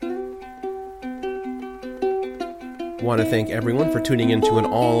Want to thank everyone for tuning into an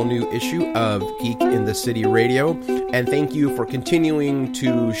all-new issue of Geek in the City Radio, and thank you for continuing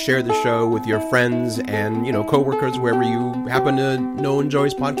to share the show with your friends and, coworkers, wherever you happen to know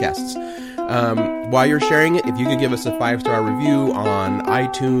enjoys podcasts. While you're sharing it, if you could give us a 5-star review on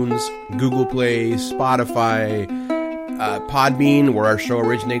iTunes, Google Play, Spotify, Podbean, where our show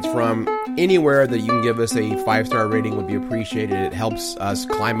originates from, anywhere that you can give us a 5-star rating would be appreciated. It helps us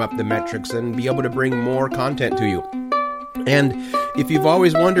climb up the metrics and be able to bring more content to you. And if you've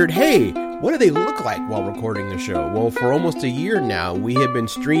always wondered, hey, what do they look like while recording the show? Well, for almost a year now, we have been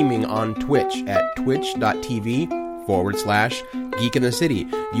streaming on Twitch at twitch.tv/Geek in the City.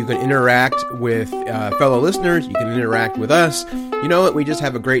 You can interact with fellow listeners. You can interact with us. You know what? We just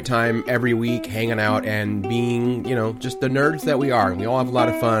have a great time every week hanging out and being, just the nerds that we are. And we all have a lot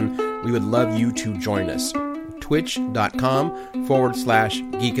of fun. We would love you to join us. Twitch.com/Geek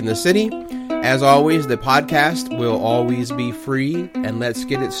in the City. As always, the podcast will always be free, and let's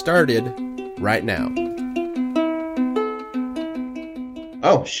get it started right now.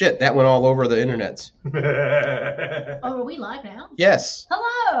 Oh, shit, that went all over the internets. Oh, are we live now? Yes.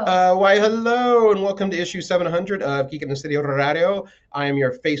 Hello! Why, hello, and welcome to issue 700 of Geek in the City Radio. I am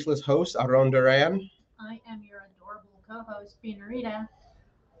your faceless host, Aaron Duran. I am your adorable co-host, Bina Rita.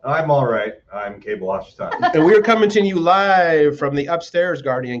 I'm all right. I'm Cable Ashton. And we are coming to you live from the upstairs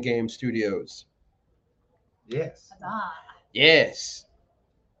Guardian Game Studios. Yes. Huzzah! Yes.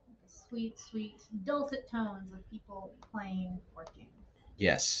 Sweet, sweet, dulcet tones of people playing board games.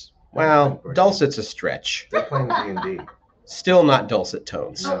 Yes. Well, dulcet's a stretch. They're playing D&D. Still not dulcet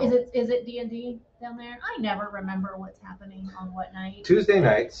tones. Oh, is it D&D down there? I never remember what's happening on what night. Tuesday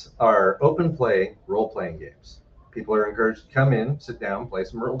nights are open play role-playing games. People are encouraged to come in, sit down, play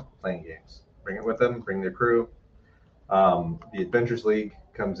some role-playing games. Bring it with them, bring their crew. The Adventures League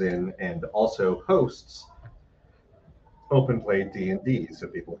comes in and also hosts open play D&D, so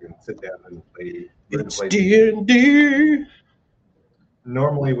people can sit down and play. It's D&D.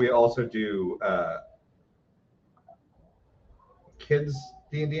 Normally, we also do kids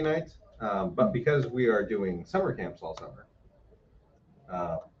D&D nights, but because we are doing summer camps all summer,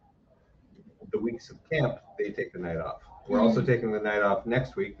 the weeks of camp, they take the night off. We're also taking the night off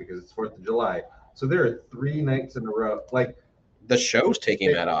next week because it's 4th of July. So there are 3 nights in a row. Like the show's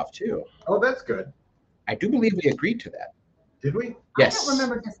taking that off too. Oh, that's good. I do believe we agreed to that. Did we? Yes. I don't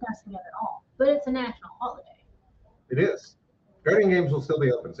remember discussing it at all, but it's a national holiday. It is. Guardian Games will still be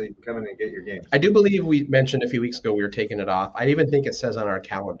open, so you can come in and get your games. I do believe we mentioned a few weeks ago we were taking it off. I even think it says on our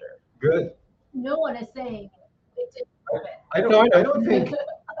calendar. Good. No one is saying it's irrelevant. I don't think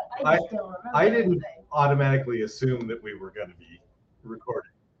I didn't automatically assume that we were going to be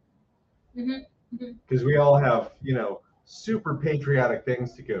recording. Because we all have, super patriotic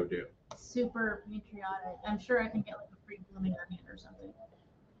things to go do. Super patriotic. I'm sure I can get like a free blooming onion or something.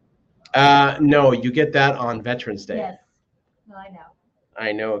 No, you get that on Veterans Day. Yes. No, I know.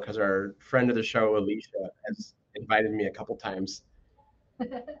 I know, because our friend of the show, Alicia, has invited me a couple times.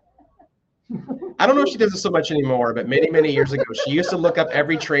 I don't know if she does it so much anymore, but many, many years ago, she used to look up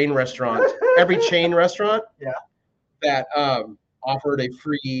every chain restaurant that offered a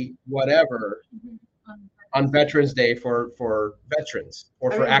free whatever on Veterans Day for veterans or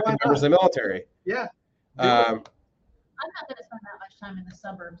for active members of the military. Yeah. I'm not going to spend that much time in the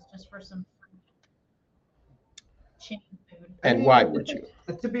suburbs just for some chain food. And why would you?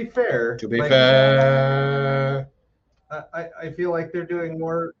 To be fair. I feel like they're doing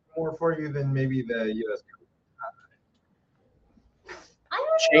more for you than maybe the U.S. I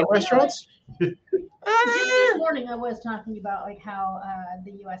don't chain know. restaurants? This morning I was talking about like how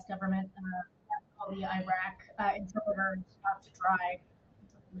the U.S. government all the Iraq interpreters have to try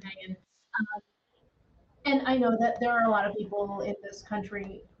hanging. And I know that there are a lot of people in this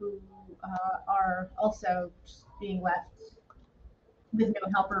country who are also just being left with no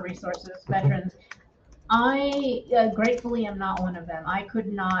help or resources, veterans. I gratefully am not one of them. I could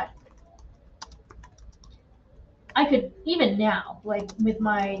even now, like with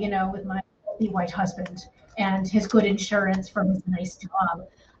my healthy white husband and his good insurance from his nice job,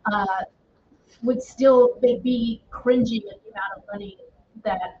 would still be cringing at the amount of money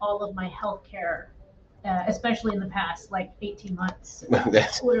that all of my health care, especially in the past 18 months,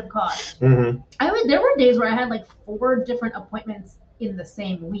 would have cost. Mm-hmm. There were days where I had 4 different appointments in the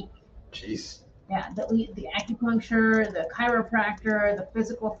same week. Jeez. Yeah, the acupuncture, the chiropractor, the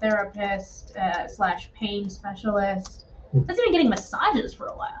physical therapist / pain specialist. That's even getting massages for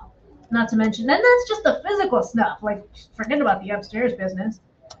a while. Not to mention, then that's just the physical stuff. Forget about the upstairs business.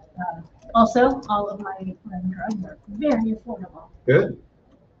 Also, all of my drugs are very affordable. Good.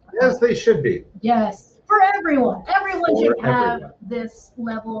 Yes, they should be. Yes. For everyone. Everyone For should have everyone. this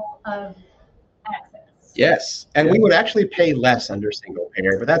level of access. Yes, and we would actually pay less under single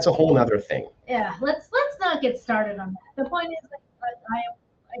payer, but that's a whole other thing. Yeah, let's not get started on that. The point is that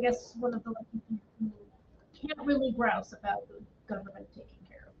I guess one of the lucky people who can't really grouse about the government taking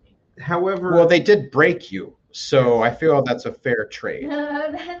care of me. However, Well, they did break you, so I feel that's a fair trade.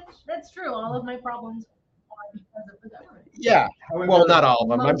 That's true. All of my problems are because of the government. Yeah, however, well, not all of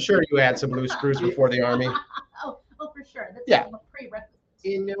them. I'm Most- sure you had some loose screws before the Army. Oh, for sure. That's Yeah. a prerequisite.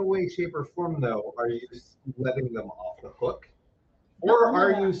 in no way, shape, or form, though, are you letting them off the hook? No, Or no,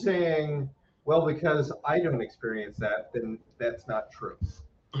 are no. you saying, well, because I don't experience that, then that's not true?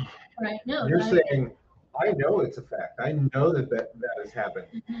 Right? No. You're that- saying, I know it's a fact. I know that has happened.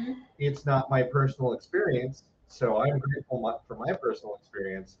 Mhm. It's not my personal experience, so I'm grateful for my personal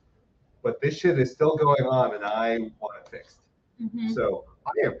experience. But this shit is still going on, and I want it fixed. Mhm. So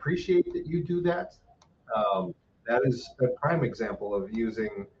I appreciate that you do that. That is a prime example of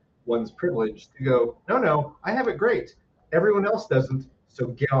using one's privilege to go, no, I have it great. Everyone else doesn't, so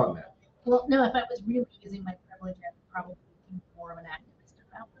get on that. Well, no. If I was really using my privilege, I'd probably be more of an activist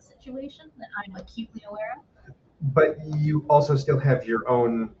about the situation that I'm acutely aware of. But you also still have your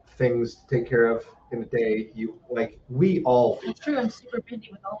own things to take care of in a day. We all do It's true. I'm super busy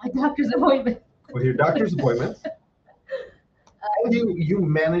with all my doctor's appointments. with your doctor's appointments. And you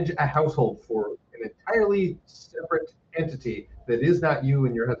manage a household for an entirely separate entity that is not you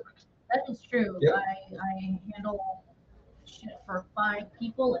and your husband. That is true. Yep. I handle shit for 5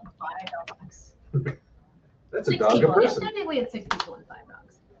 people and 5 dogs. That's a 6 dog a people. person. Technically, it's 6 people and 5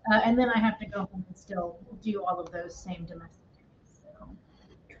 dogs. And then I have to go home and still do all of those same domestic duties. So.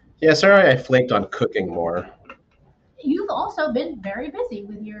 Yeah, sorry I flaked on cooking more. You've also been very busy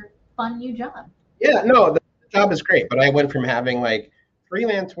with your fun new job. Yeah, no, the job is great, but I went from having like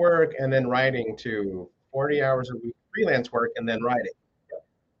freelance work and then writing to 40 hours a week freelance work and then writing.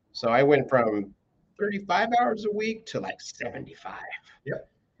 So I went from 35 hours a week to like 75.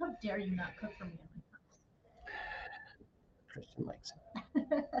 How dare you not cook for me in my house? Christian likes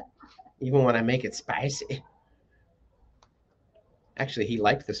it. Even when I make it spicy. Actually, he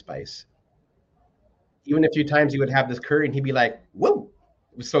liked the spice. Even a few times he would have this curry and he'd be like, whoa.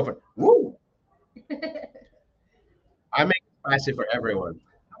 It was so fun. Woo. I make it spicy for everyone.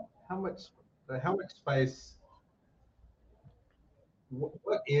 How much spice?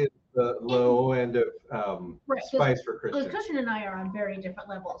 What is the low end of Right, 'cause- spice for Well, Christian? Christian and I are on very different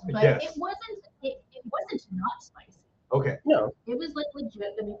levels, but Yes. it wasn't not spicy. Okay. No. It was like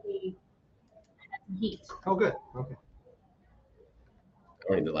legitimately had some heat. Oh, good. Okay. I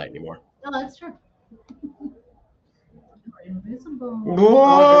don't need the light anymore. Oh, that's true. You're invisible.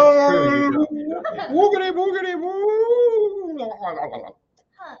 Oh, that's true. You don't. Woogity, boogity, woo.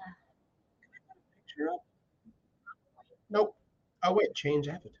 Huh. Picture up? Nope. Oh, wait, change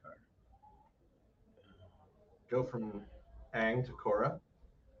avatar. Go from Aang to Korra.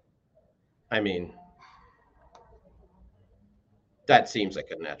 I mean, that seems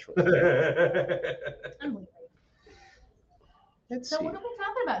like a natural. I'm leaving. Let's So see. what are we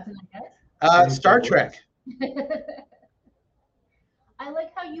talking about tonight, guys? Star Trek. I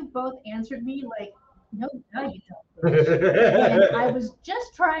like how you both answered me like, no, you don't. And I was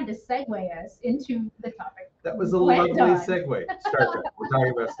just trying to segue us into the topic. That was a Well lovely done. segue. Star Trek. We're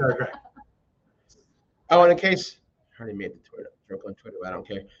talking about Star Trek. Oh, and in case I already made the Twitter joke on Twitter, but I don't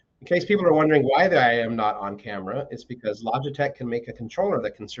care. In case people are wondering why I am not on camera, it's because Logitech can make a controller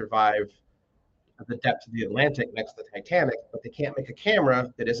that can survive at the depths of the Atlantic next to the Titanic, but they can't make a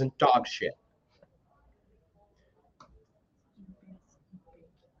camera that isn't dog shit.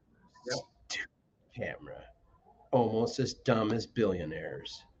 Yep. Stupid camera. Almost as dumb as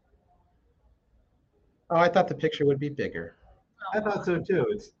billionaires. Oh, I thought the picture would be bigger. I thought so too.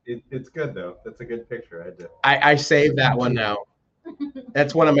 It's good though. That's a good picture. I did. I saved that one now.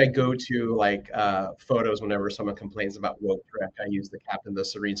 That's one of my go-to photos whenever someone complains about woke Trek. I use the Captain of the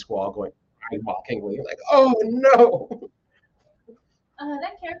Serene Squall going mockingly like, oh no.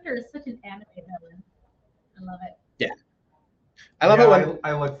 That character is such an anime villain. I love it. I love it when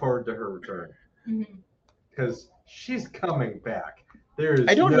I look forward to her return Mhm. because she's coming back. There is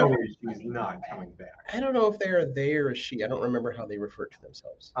I don't no know. way she's not coming back. I don't know if they're they or a she. I don't remember how they refer to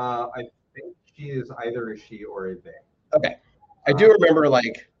themselves. I think she is either a she or a they. Okay. I do remember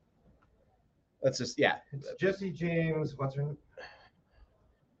like let's just It's Jesse James. What's her name?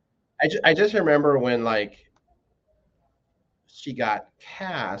 I just remember when like she got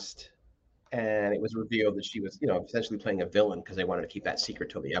cast and it was revealed that she was, essentially playing a villain because they wanted to keep that secret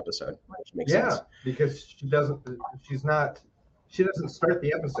till the episode, which makes sense. Because she doesn't. She doesn't start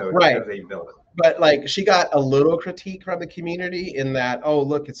the episode Right. as a villain. But like she got a little critique from the community in that, oh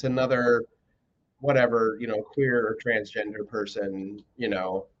look, it's another whatever, queer or transgender person,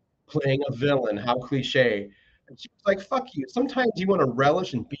 playing a villain. How cliche. And she was like, fuck you. Sometimes you want to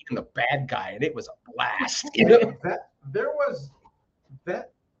relish in being the bad guy, and it was a blast. There was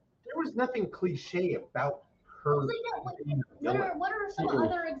nothing cliche about her. What are some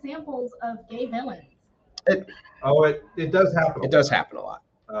other examples of gay villains? It does happen. It does happen a lot.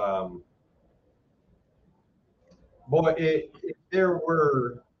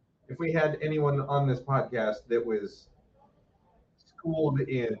 If we had anyone on this podcast that was schooled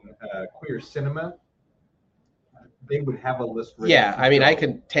in queer cinema, they would have a list. Yeah, I mean, I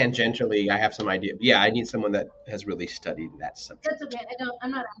could tangentially, I have some idea. Yeah, I need someone that has really studied that subject. That's okay.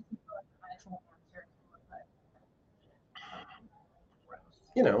 I'm not asking for an actual answer,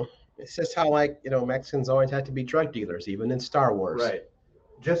 but It's just how Mexicans always had to be drug dealers, even in Star Wars. Right.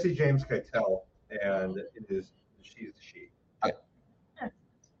 Jesse James Keitel, and she's the she.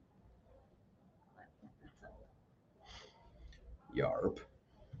 Yarp.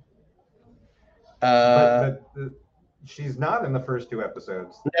 But she's not in the first two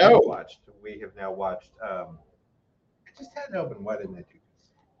episodes. No. We have now watched. I just had it open. Why didn't I do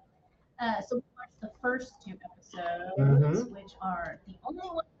this? So we watched the first two episodes, which are the only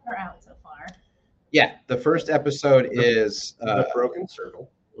ones that are out so far. Yeah, the first episode is The Broken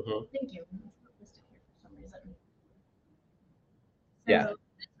Circle. Mm-hmm. Thank you. It's listed here for some reason. So Yeah. this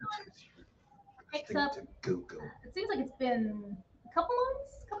one picks up. Google. It seems like it's been a couple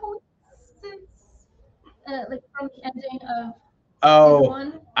weeks since, from the ending of season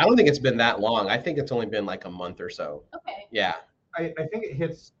 1. I don't think it's been that long. I think it's only been like a month or so. Okay. Yeah. I think it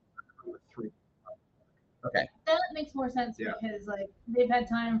hits 3. Okay. That makes more sense because they've had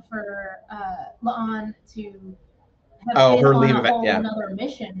time for La'an to have been her on leave a of whole yeah. another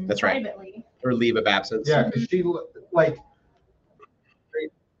mission That's right. privately. Her leave of absence. Yeah, because she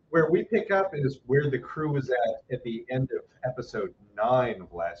where we pick up is where the crew was at the end of episode 9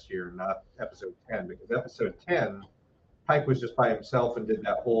 of last year, not episode 10, because episode 10, Pike was just by himself and did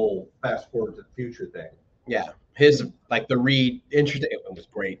that whole fast forward to the future thing. Yeah. His interesting, it was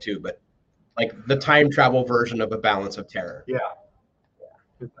great too, but like the time travel version of A Balance of Terror. Yeah.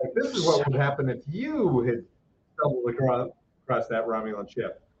 It's like, this is what would happen if you had stumbled across that Romulan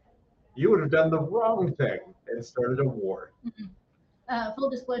ship. You would have done the wrong thing and started a war. Mm-hmm. Full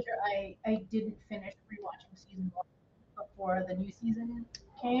disclosure, I didn't finish rewatching season 1 before the new season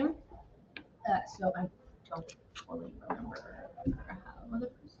came, so I don't fully remember how the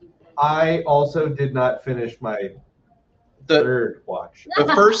first season. I also did not finish my third watch. The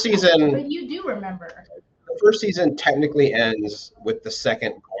first season. But you do remember. The first season technically ends with the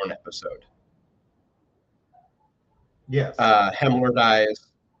second Gorn episode. Yes. Hemmer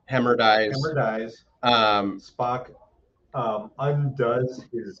dies. Hemmer dies. Spock undoes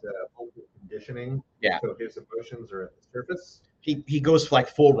his conditioning. Yeah. So his emotions are at the surface. He goes like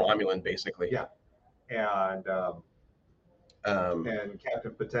full Romulan basically. Yeah. And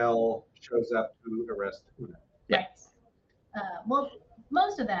Captain Patel shows up to arrest Una. Yeah. Right. Well,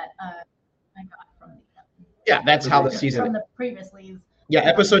 most of that I got from the yeah, that's how the season. From the previous leads. Yeah,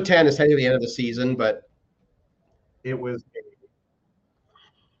 episode 10 is technically the end of the season, but it was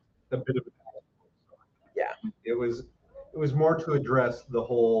a bit of it was more to address the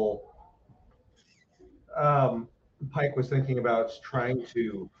whole Pike was thinking about trying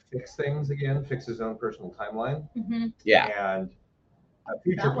to fix things again, fix his own personal timeline. Mm-hmm. Yeah. And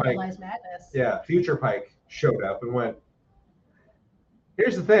Future Pike, madness. Future Pike showed up and went,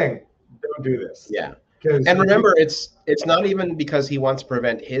 here's the thing, don't do this. Yeah. And remember, it's not even because he wants to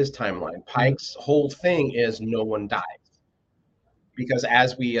prevent his timeline. Pike's whole thing is no one dies. Because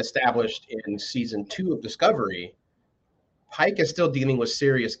as we established in season 2 of Discovery, Pike is still dealing with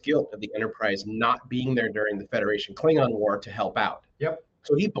serious guilt of the Enterprise not being there during the Federation Klingon War to help out. Yep.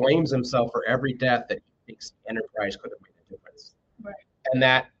 So he blames himself for every death that he thinks the Enterprise could have made a difference. Right. And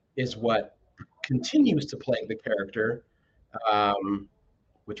that is what continues to plague the character,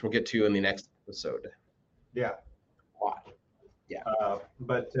 which we'll get to in the next episode. Yeah. Why? Yeah.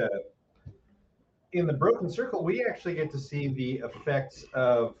 But in the Broken Circle, we actually get to see the effects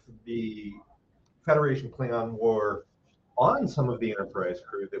of the Federation Klingon War on some of the Enterprise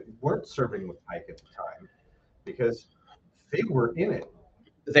crew that weren't serving with Pike at the time, because they were in it.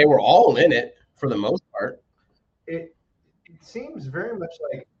 They were all in it for the most part. It seems very much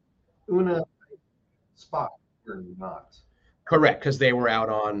like Una, Spock were not. Correct, because they were out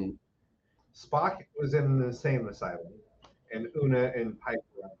on. Spock was in the same asylum, and Una and Pike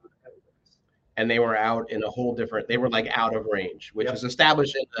were on the Enterprise. and they were out in a whole different. They were like out of range, which Yep. is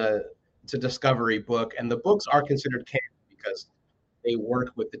established in it's a Discovery book, and the books are considered canon because they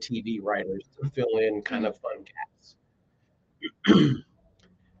work with the TV writers to fill in kind of fun gaps.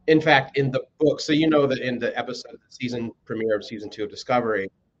 In fact, in the book, so you know that in the episode, the season premiere of season 2 of Discovery,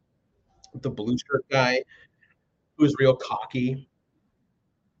 the blue shirt guy who's real cocky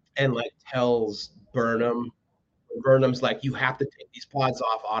and like tells Burnham's like, you have to take these pods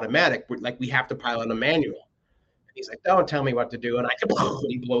off automatic. Like we have to pilot a manual. And he's like, don't tell me what to do. And I can, and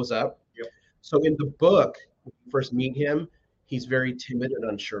he blows up. Yep. So in the book, when you first meet him, he's very timid and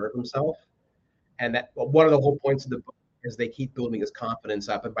unsure of himself. And that one of the whole points of the book is they keep building his confidence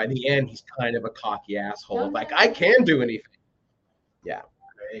up. And by the end, he's kind of a cocky asshole. Like, I can do anything. Yeah.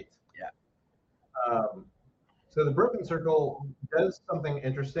 Great. Yeah. So the Broken Circle does something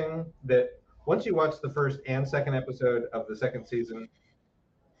interesting that once you watch the first and second episode of the second season,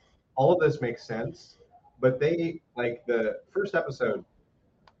 all of this makes sense. But they, like the first episode,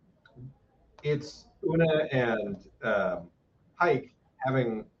 it's Una and Pike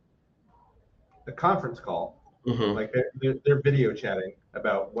having a conference call. Mm-hmm. Like they're video chatting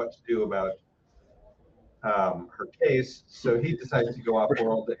about what to do about her case. So he decides to go off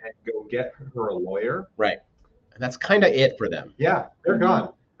world and go get her a lawyer. Right. And that's kind of it for them. Yeah, they're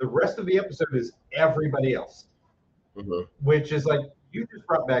gone. The rest of the episode is everybody else, which is like you just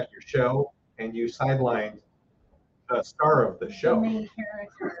brought back your show and you sidelined the star of the show. The main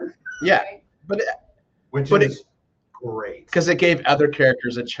character. Yeah, Right? but Is great. because it gave other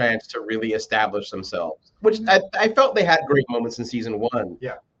characters a chance to really establish themselves, which I felt they had great moments in season 1.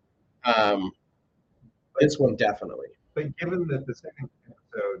 Yeah. This one definitely. But given that the second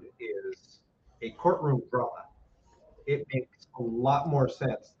episode is a courtroom drama, it makes a lot more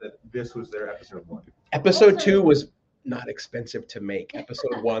sense that this was their episode 1. Episode Also- 2 was not expensive to make.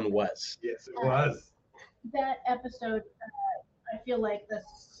 Episode 1 was. Yes, it was. That episode, I feel like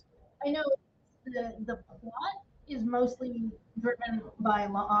this. I know the plot is mostly driven by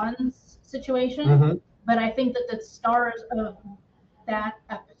La'an's situation, Mm-hmm. but I think that the stars of that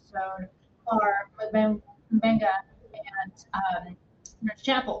episode are Mbenga and Nurse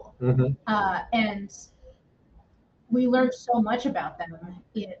Chapel, Mm-hmm. and we learned so much about them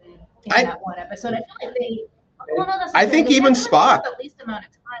in I- that one episode. I feel like they. Well, no, that's I not think true. even They Spock- had the least amount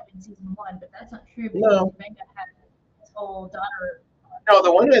of time in season 1, but that's not true because No. Mbenga had his whole daughter. No,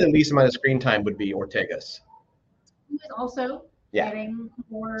 the one who had the least amount of screen time would be Ortegas. He was also Yeah. getting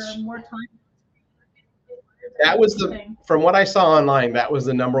more time. That was the, Thing. from what I saw online, that was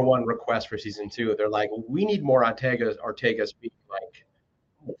the number 1 request for season 2. They're like, we need more Ortegas being like,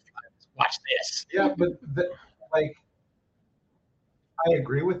 watch this. Yeah, but like, I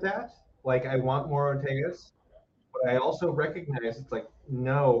agree with that. Like, I want more Ortegas, but I also recognize it's like,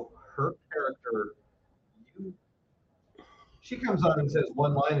 no, her character, she comes on and says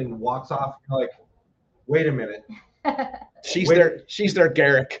one line and walks off. You're like, wait a minute. She's Wait. their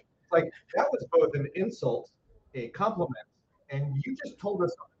Garrick. Like, that was both an insult, a compliment, and you just told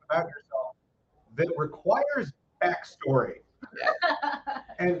us something about yourself that requires backstory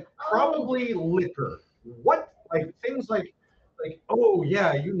and probably liquor. What, like, things like, oh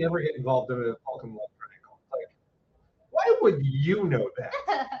yeah, you never get involved in a Falcon Love Triangle. Like, why would you know that?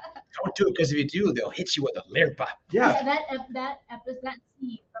 Don't do it, because if you do, they'll hit you with a lirpa. Yeah, Yeah. that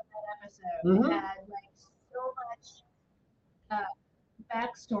scene from that episode Mhm. had like so much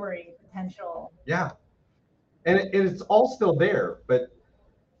backstory potential. Yeah. And it's all still there, but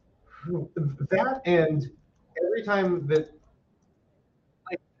that, and every time that,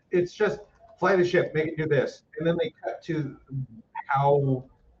 like, it's just fly the ship, make it do this, and then they cut to how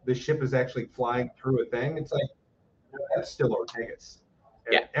the ship is actually flying through a thing. It's like, no, that's still Ortegas.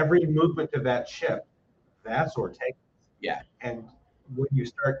 And Yeah. every movement of that ship, that's Ortegas. Yeah. And when you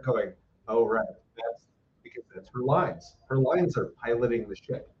start going, oh right, that's because that's her lines. Her lines are piloting the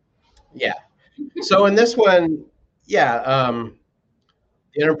ship. Yeah. So in this one, yeah,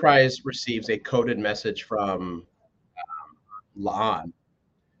 the Enterprise receives a coded message from La'an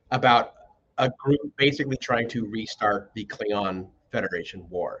about a group basically trying to restart the Klingon Federation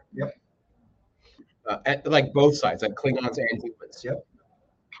war. Yep. Like both sides, like Klingons and humans. Yep.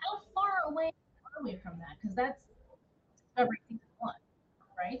 How far away are we from that? Because that's Discovery season 1,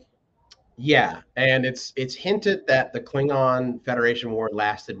 right? Yeah, and it's hinted that the Klingon Federation war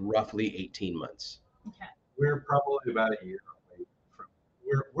lasted roughly 18 months. Okay. We're probably about a year away from.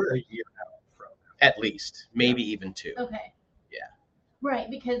 We're a year out from. At least, maybe even 2. Okay. Yeah. Right,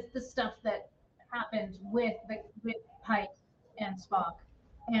 because the stuff that happened with Pike and Spock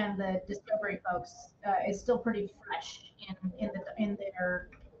and the Discovery folks is still pretty fresh in their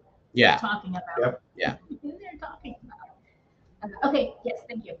Yeah. talking about. Yep. Yeah. They're talking about. Okay. Yes.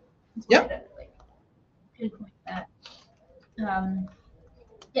 Thank you. Yep. Pinpoint that.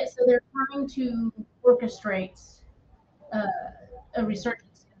 Yeah. So they're trying to orchestrate a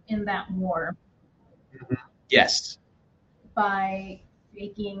resurgence in that war Yes. by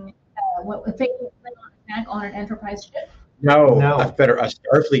faking faking an attack on an Enterprise ship. No. No. A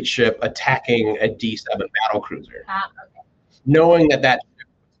Starfleet ship attacking a D7 battlecruiser, Okay. knowing that ship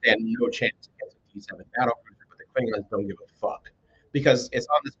would stand no chance against a D7 battlecruiser, but the Klingons don't give a fuck because it's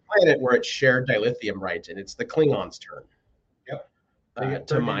on this planet where it's shared dilithium rights, and it's the Klingons' turn. Yep. They get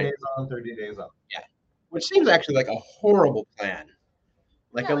To 30 mine, days on, 30 days off. which seems actually like a horrible plan,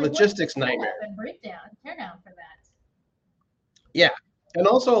 like Yeah, a logistics what's the nightmare. setup and breakdown, teardown for that. And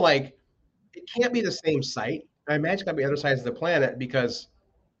also, like, it can't be the same site. I imagine it's got to be other sides of the planet because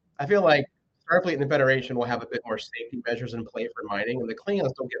I feel like Starfleet and the Federation will have a bit more safety measures in play for mining, and the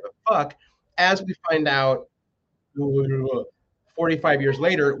Klingons don't give a fuck, as we find out 45 years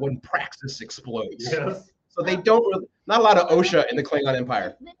later when Praxis explodes. Yes. So they don't really, not a lot of OSHA in the Klingon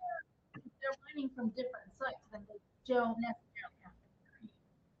Empire. If they're mining from different sites, then they don't necessarily have to worry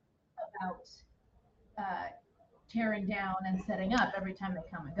about tearing down and setting up every time they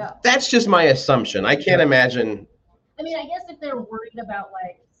come and go. That's just my assumption. I can't imagine. I mean, I guess if they're worried about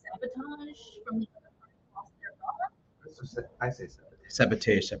like sabotage from the other party whilst they're gone, I say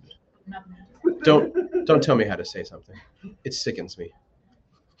Sabotage. nothing to do. Don't tell me how to say something. It sickens me.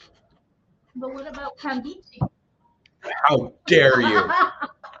 But what about Kambichi? How dare you?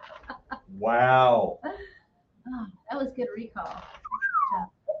 Wow. Oh, that was good recall.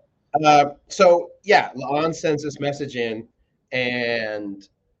 So yeah, La'an sends this message in, and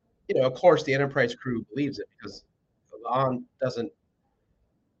of course, the Enterprise crew believes it because La'an doesn't.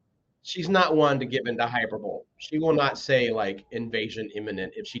 She's not one to give into hyperbole. She will not say like invasion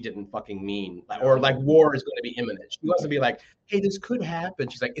imminent if she didn't fucking mean, or like war is going to be imminent. She wants to be like, hey, this could happen.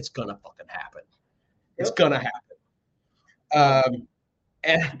 She's like, it's gonna fucking happen. It's gonna happen.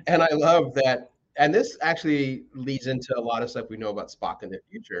 And I love that. And this actually leads into a lot of stuff we know about Spock in the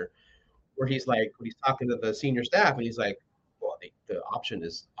future, where he's like, when he's talking to the senior staff, and he's like, well, the option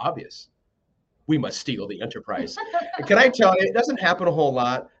is obvious. We must steal the Enterprise. And can I tell you, it doesn't happen a whole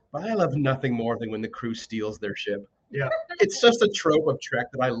lot, but I love nothing more than when the crew steals their ship. Yeah. It's just a trope of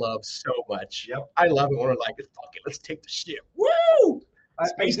Trek that I love so much. Yep. I love it when we're like, fuck it, let's take the ship. Woo!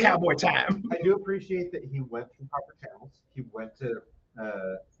 Space I cowboy time. I do appreciate that he went through proper channels. He went to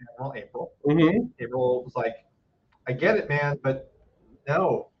Admiral April. Mm-hmm. April was like, I get it, man, but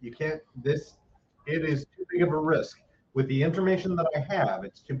no, you can't. It is too big of a risk. With the information that I have,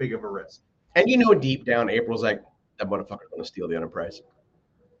 it's too big of a risk. And deep down, April's like, that motherfucker's going to steal the Enterprise.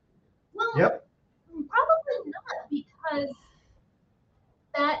 Well, Yep. probably not, because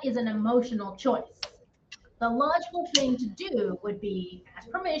that is an emotional choice. The logical thing to do would be ask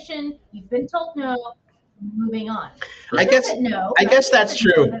permission. You've been told no. Moving on. I guess that's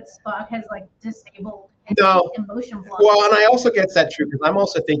true. That Spock has like disabled emotion block. Well, and I also guess that's true because I'm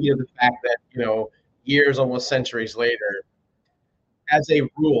also thinking of the fact that years, almost centuries later, as a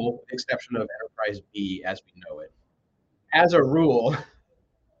rule, with the exception of Enterprise B as we know it, as a rule,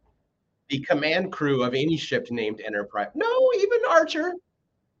 the command crew of any ship named Enterprise, no, even Archer,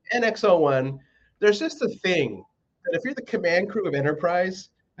 NX-01, there's just a thing that if you're the command crew of Enterprise,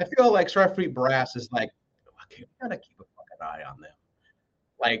 I feel like Starfleet brass is like, okay, we gotta keep a fucking eye on them.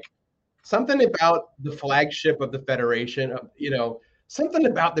 Like something about the flagship of the Federation, something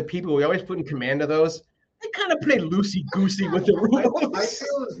about the people we always put in command of those, they kind of play loosey-goosey with the rules. I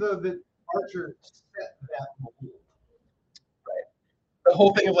feel as though that Archer set that mold. Right. The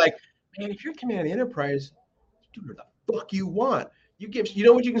whole thing of like, man, if you're commanding the Enterprise, do what the fuck you want. You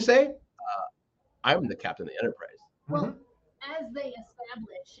know what you can say? I'm the captain of the Enterprise. Well, as they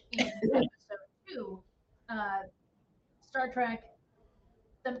establish in episode 2, Star Trek,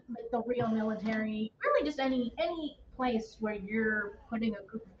 the real military, really just any place where you're putting a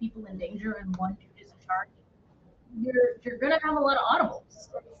group of people in danger and one dude is in charge, you're gonna have a lot of audibles.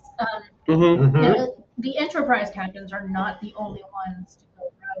 The Enterprise captains are not the only ones to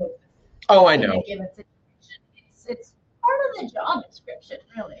go rogue. Oh, I know. In a given situation. It's part of the job description,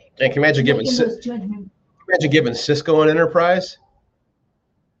 really. And can you imagine giving Cisco an Enterprise?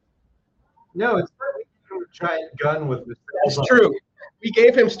 No, it's a giant gun with the. That's true. We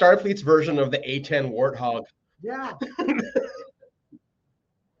gave him Starfleet's version of the A-10 Warthog. Yeah.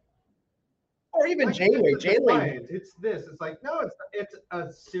 Or even Janeway. It's this. It's like, no, it's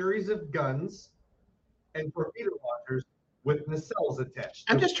a series of guns and torpedo launchers with nacelles attached.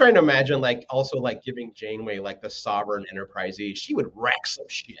 I'm just trying to imagine, like, also like giving Janeway like the Sovereign Enterprise E. She would wreck some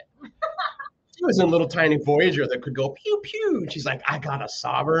shit. She was in a little tiny Voyager that could go pew pew. And she's like, I got a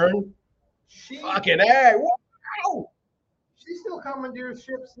Sovereign. Fucking A. Wow. She still commandeers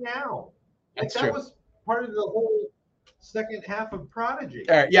ships now. That's that true. was part of the whole second half of Prodigy.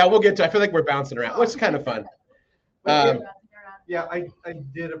 All right, yeah, we'll get to. I feel like we're bouncing around. Well, it's kind of fun. Yeah, I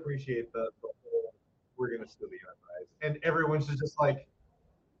did appreciate the whole we're gonna steal the Enterprise, and everyone's just like,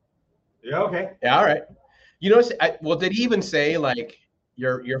 yeah, okay, Yeah, all right. You know, well, did he even say like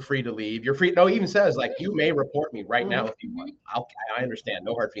you're free to leave? You're free. No, he even says like you may report me right now if you want. I understand.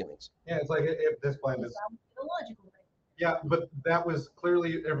 No hard feelings. Yeah, it's like if this plan is illogical. Yeah, but that was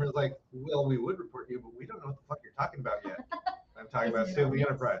clearly everyone's like, well, we would report you, but we don't know what the fuck you're talking about yet. I'm talking about stealing the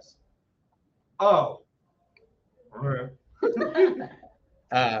Enterprise. Oh. All right.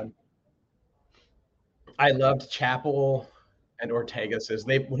 I loved Chapel and Ortega says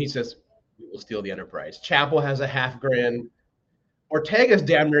when he says we will steal the Enterprise. Chapel has a half grin. Ortega's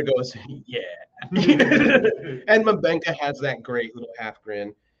damn near goes, yeah. And M'Benga has that great little half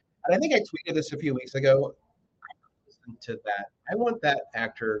grin. And I think I tweeted this a few weeks ago. To that, I want that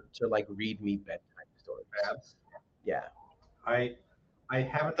actor to like read me bedtime stories. Yeah, I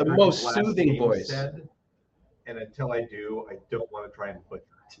haven't the heard most last soothing name voice. Said, and until I do, I don't want to try and butcher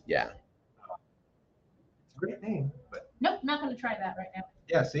it. Yeah, it's a great name, but nope, not going to try that right now.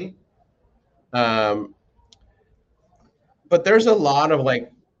 Yeah, see. But there's a lot of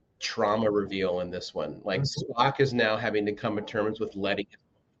like trauma reveal in this one. Like Spock is now having to come to terms with letting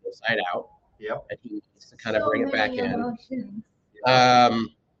his side out. Yep. And he needs to kind of bring it back emotions. in.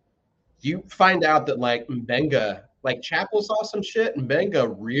 You find out that like M'Benga, like Chapel saw some shit, and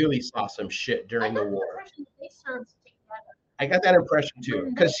M'Benga really saw some shit during the war. I got that impression too,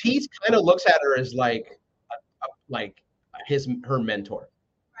 because he kind of looks at her as like, her mentor.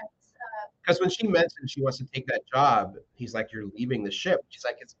 Because when she mentioned she wants to take that job, he's like, "You're leaving the ship." She's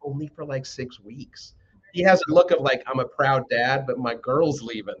like, "It's only for like 6 weeks." He has a look of like, I'm a proud dad, but my girl's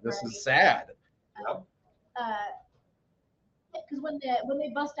leaving. This is sad. Yep. Because when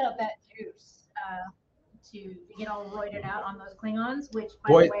they bust out that juice to get all roided out on those Klingons, which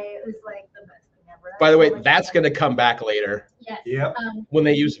by the way is like the best thing ever. By the way, that's going to come back later. Yes. Yep. When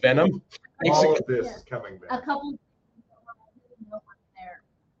they use venom. All of this is coming back. A couple there.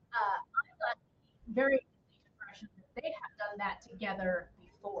 I got very impression that they have done that together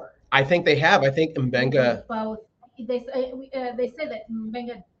before. I think they have. I think M'Benga. Both. They say that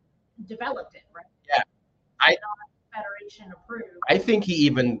M'Benga developed it, right? Yeah. Federation approved. I think he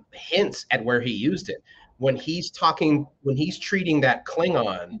even hints at where he used it when he's treating that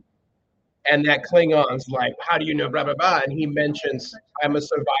Klingon, and that Klingon's like, "How do you know?" Blah blah blah, and he mentions, "I'm a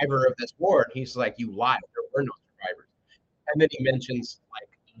survivor of this war." And he's like, "You lied. There were no survivors." And then he mentions like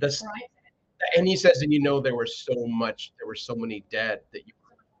this, and he says, "And you know, there were so many dead that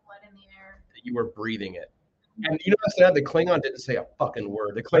you were breathing it." And you know, the Klingon didn't say a fucking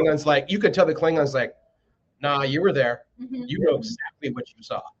word. The Klingon's like, you could tell the Klingon's like, nah, you were there. Mm-hmm. You know exactly what you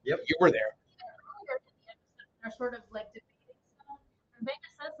saw. Yep, you were there. They're sort of like debating stuff. And Vega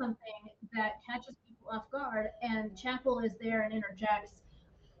says something that catches people off guard, and Chapel is there and interjects.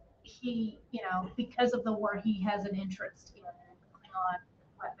 He, because of the war, he has an interest in Klingon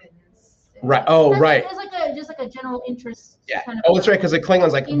weapons. Right. Oh, right. It's just like a general interest. Yeah. Kind of that's right. Because the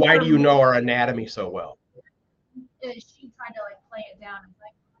Klingon's like, why do you know our anatomy so well? She tried to like play it down and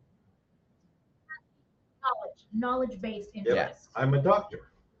like knowledge-based interest. Yeah. I'm a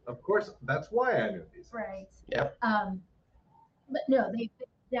doctor. Of course, that's why I knew these. Right. Yeah. But no, they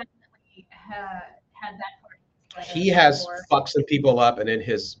definitely had that part. He has fucked some people up, and in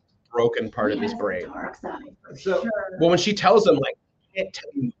his broken part of his brain. Dark side, so, sure. Well, when she tells him, like, I can't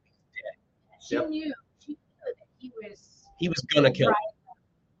tell you he's dead. She knew that he was gonna kill him.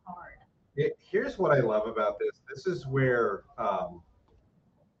 Here's what I love about this. This is where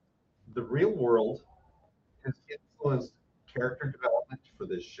the real world has influenced character development for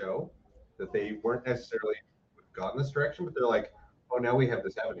this show, that they weren't necessarily gone this direction, but they're like, oh, now we have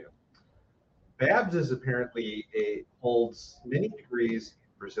this avenue. Babs is apparently holds many degrees in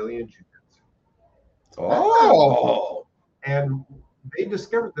Brazilian Jiu-Jitsu. Oh. And they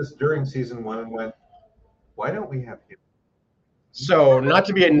discovered this during season 1 and went, why don't we have him? So, not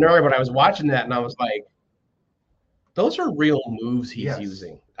to be a nerd, but I was watching that and I was like, those are real moves he's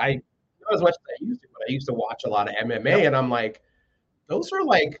using. I not as much as I used to, but I used to watch a lot of MMA, and I'm like, those are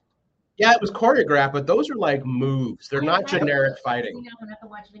like, yeah, it was choreographed, but those are like moves. They're not generic fighting. I'm gonna have to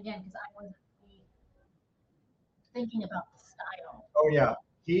watch it again because I wasn't thinking about the style. Oh yeah,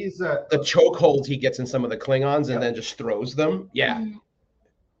 He's the chokeholds he gets in some of the Klingons and then just throws them. Yeah. Mhm.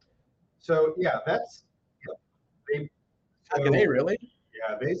 so yeah, that's Fucking A, really?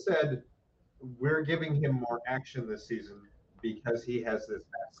 yeah. They said we're giving him more action this season because he has this.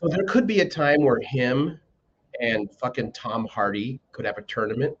 So there could be a time where him and fucking Tom Hardy could have a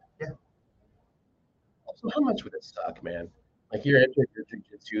tournament. Yeah. Also, how much would it suck, man? Like you're entering your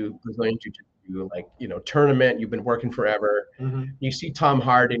jiu-jitsu, Brazilian jiu-jitsu, like, you know, tournament, you've been working forever. Mhm. You see Tom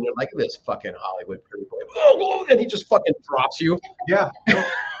Hardy and you're like, this fucking Hollywood pretty boy. Oh, and he just fucking drops you. Yeah. I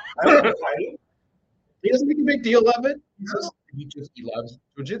don't know, I- He doesn't make a big deal of it. He loves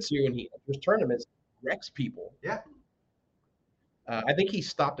jiu-jitsu and he enters tournaments, wrecks people. Yeah. I think he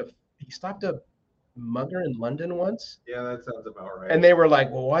stopped a mugger in London once. Yeah, that sounds about right. And they were like,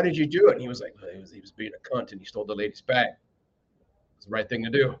 well, why did you do it? And he was like, well, he was being a cunt and he stole the lady's bag. It's the right thing to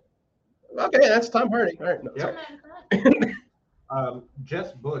do. Okay, that's Tom Hardy. All right. No, Yep. sorry.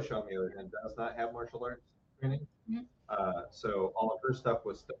 Jess Bush, on the other hand, does not have martial arts training. Mhm. So all of her stuff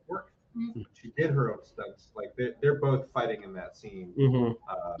was stunt work. Mhm. She did her own stunts. Like they're both fighting in that scene. Mhm.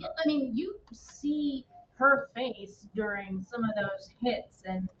 I mean, you see her face during some of those hits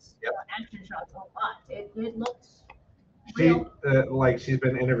and action shots a lot. It looks She real. she's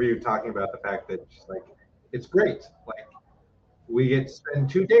been interviewed talking about the fact that she's like, it's great. Like we get to spend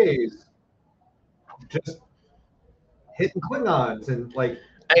 2 days just hitting Klingons and like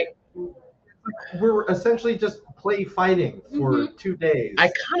we're essentially just play fighting for 2 days.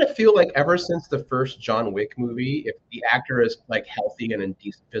 I kind of feel like ever since the first John Wick movie, if the actor is like healthy and in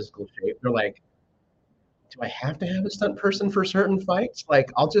decent physical shape, they're like, do I have to have a stunt person for certain fights? Like,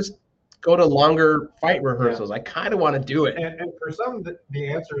 I'll just go to longer fight rehearsals. I kind of want to do it. And for some, the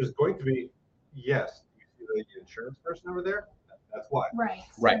answer is going to be yes. You see the insurance person over there? That's why. Right.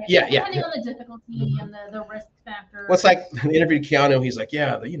 Right. Yeah. Depending on the difficulty and the risk factor. What's like they interviewed Keanu? He's like,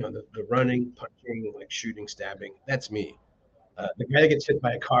 yeah, the running, punching, like shooting, stabbing. That's me. The guy that gets hit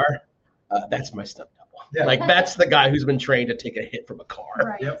by a car, that's my stunt double. Yeah. Like that's the guy who's been trained to take a hit from a car.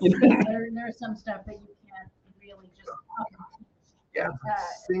 Right. Yep. There's some stuff that you can't really just Yeah.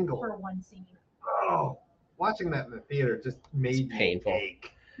 Single. for one scene. Oh, watching that in the theater just made It's painful. me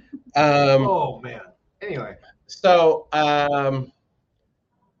ache. Um, Oh man. Anyway. So I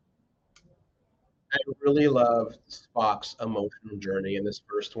really love Spock's emotional journey in this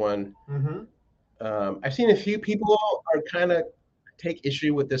first one. Mm-hmm. I've seen a few people are kind of take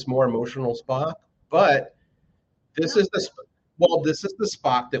issue with this more emotional Spock, but this is the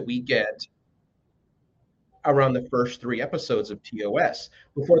Spock that we get around the first 3 episodes of TOS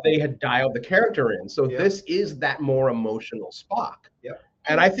before they had dialed the character in. So this is that more emotional Spock. Yep.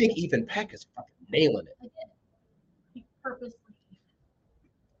 And I think Ethan Peck is fucking nailing it. He purposely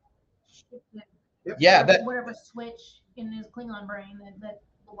shifted Yeah, that whatever switch in his Klingon brain that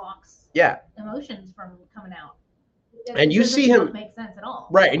blocks emotions from coming out. And you see him make sense at all.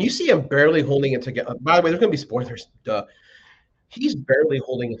 Right, and you see him barely holding it together. By the way, there's going to be spoilers. Duh. He's barely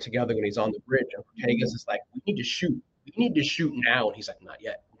holding it together when he's on the bridge. And Ortega's is like, we need to shoot. We need to shoot now. And he's like, not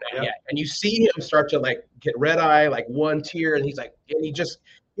yet. Not yet. And you see him start to like get red eye, like one tear. And he's like, and he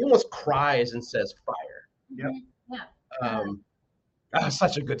almost cries and says fire. Yep. Yeah.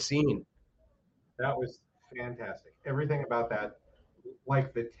 Such a good scene. That was fantastic. Everything about that,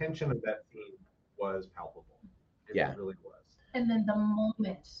 like the tension of that scene was palpable. It really was. And then the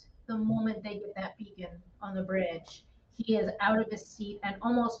moment they get that beacon on the bridge, he is out of his seat and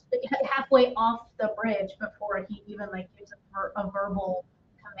almost halfway off the bridge before he even like gives a verbal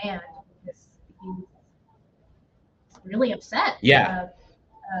command. Because he's really upset. Yeah.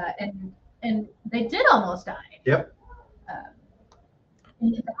 And they did almost die. Yep.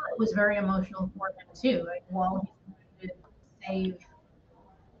 And that was very emotional for him too. Like while he did save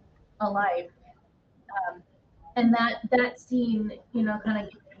a life. And that scene, you know, kind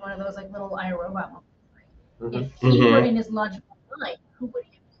of gives me one of those like little iRobot moments. If he were in his logical mind, who would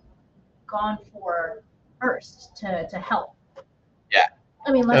he have gone for first to help? Yeah.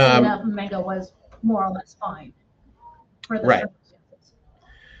 I mean, luckily enough, Mega was more or less fine for the circumstances.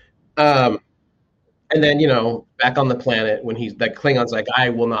 And then, you know, back on the planet when he's like Klingon's like, I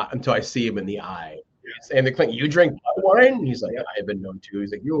will not until I see him in the eye. Yeah. And the Klingon, you drink blood wine? And he's like, yeah, I've been known to.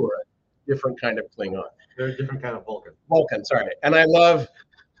 He's like, you are a different kind of Klingon. They're a different kind of Vulcan. Vulcan, sorry. And I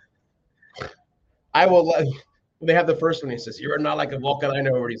will love when they have the first one. He says, "You are not like a Vulcan I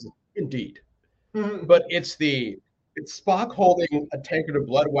know." Where he's like, indeed, but it's Spock holding a tankard of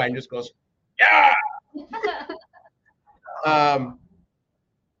blood wine, just goes, yeah. And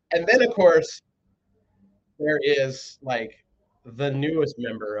then of course there is like the newest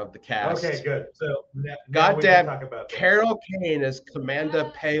member of the cast. Okay, good. So now Goddamn we can talk about this. Carol Kane as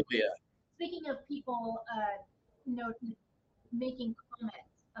Commander Palia. Speaking of people, making comments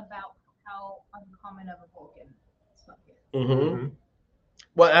about how uncommon of a Vulcan Spock is. Mm-hmm. Mhm.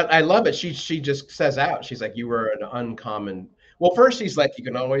 Well, I love it. She just says out. She's like, you were an uncommon. Well, first she's like, you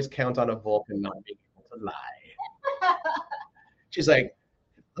can always count on a Vulcan not being able to lie. She's like,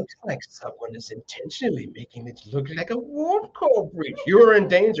 looks like someone is intentionally making it look like a warp core breach. You are in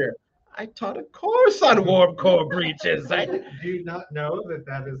danger. I taught a course on warp core breaches. Do you not know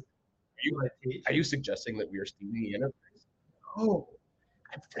that is what I teach? Are you suggesting that we are stealing the Enterprise? Oh,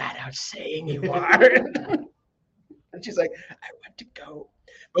 I'm flat out saying you are. And she's like, I want to go.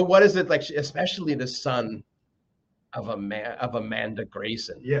 But what is it like? Especially the son of Amanda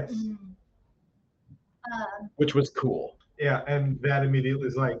Grayson, Yes. which was cool. Yeah, and that immediately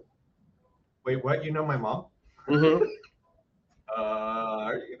is like, wait, what? You know my mom? Mm-hmm.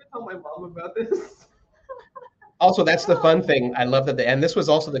 Are you gonna tell my mom about this? Also, that's the fun thing. I love that and this was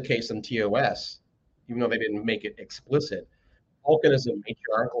also the case in TOS, even though they didn't make it explicit. Vulcan is a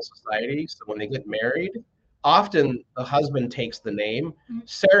matriarchal society, so when they get married, often the husband takes the name.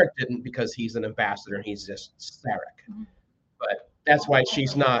 Sarek didn't because he's an ambassador and he's just Sarek. But that's why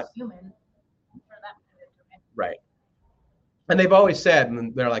she's not human. For that matter. right. And they've always said,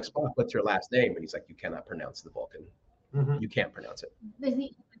 and they're like, Spock, what's your last name? And he's like, you cannot pronounce the Vulcan. Mhm. You can't pronounce it. Is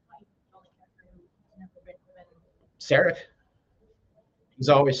he the only character who's never been given? Sarek. He's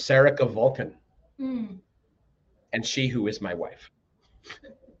always Sarek of Vulcan. Mm. And she who is my wife.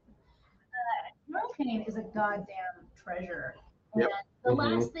 Carol Kane is a goddamn treasure. Yep. And the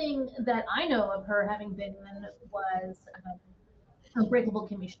last thing that I know of her having been in was Unbreakable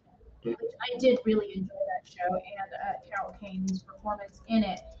Kimmy Schmidt, which I did really enjoy that show and Carol Kane's performance in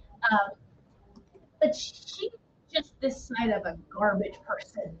it. But she's just this side of a garbage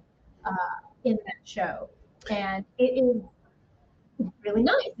person in that show. And it is really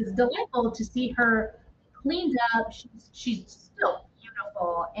nice. It's delightful to see her cleaned up. She's still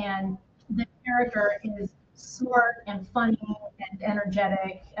beautiful. And the character is smart and funny and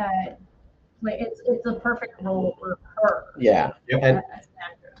energetic. It's a perfect role for her. Yeah. Yep. And as an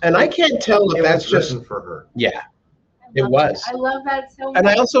actor. and I can't tell if It that's was just written for her. yeah. I It love was. I love that so much. And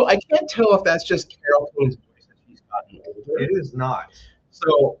I can't tell if that's just Carol Kane's voice as she's gotten older. It is not.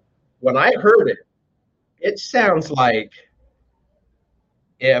 So when I heard it, it sounds like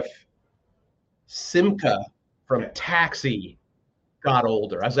if Simca from Taxi got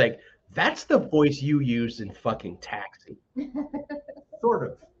older. I was like, that's the voice you used in fucking Taxi. Sort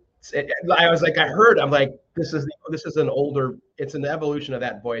of. I was like, I heard. I'm like, this is an older. It's an evolution of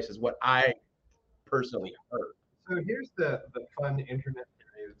that voice, is what I personally heard. So here's the fun internet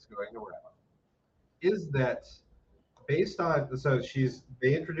theory that's going around. Is that based on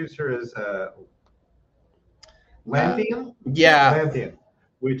they introduced her as Lanthian? Yeah, Lanthian,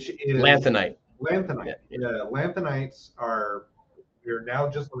 which is Lanthanite. Lanthanite. Yeah. Lanthanites we're now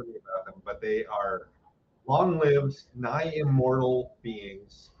just learning about them, but they are long-lived, nigh immortal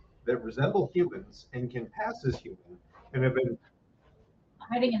beings that resemble humans and can pass as human and have been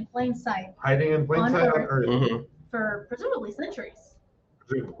Hiding in plain sight hiding in plain On sight on Earth. Earth, Mhm. for presumably centuries.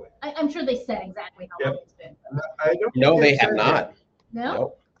 presumably. I'm sure they said exactly how long it's been. I don't No, think they it have said not. No?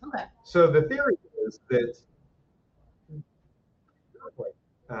 Nope. Okay. So the theory is that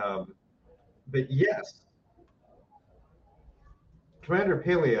yes, Commander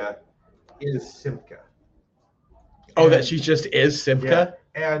Palia is Simca. Oh, that she just is Simca?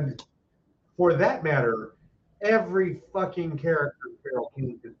 Yeah. And for that matter, every fucking character Carol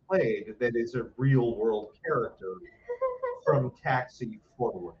Kane has played that is a real world character from Taxi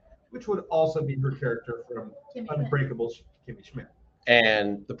forward, which would also be her character from Kimmy Schmidt. Unbreakable Kimmy Schmidt.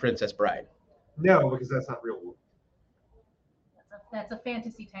 And The Princess Bride. No, because that's not real world. That's a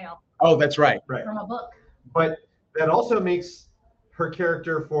fantasy tale Oh, that's right. Right. from a book. But that also makes her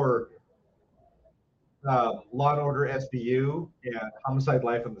character for Law and Order SVU and Homicide: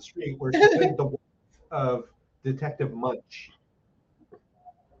 Life on the Street, where she's played the wife of Detective Munch.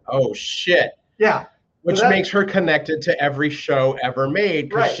 Oh, shit. Yeah, Which So that- makes her connected to every show ever made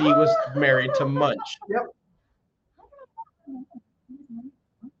because Right. she was married to Munch.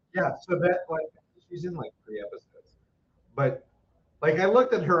 yeah. So that she's in 3 episodes, but I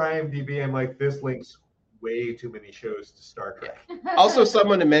looked at her IMDb. I'm like, this links way too many shows to Star Trek. Also,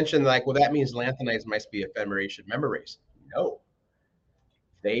 someone had mentioned, well, that means Lanthanites must be a Federation member race. No.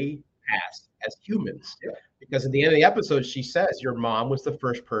 They pass as humans. Yeah. Because at the end of the episode, she says, your mom was the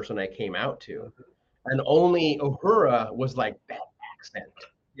first person I came out to. And only Uhura was that accent.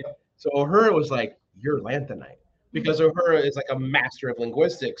 Yep. So Uhura was like, you're Lanthanite. because Uhura is like a master of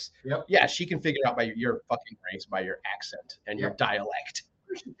linguistics. Yep. Yeah, she can figure out by your fucking race, by your accent and your dialect.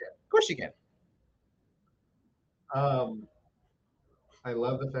 Of course she can. I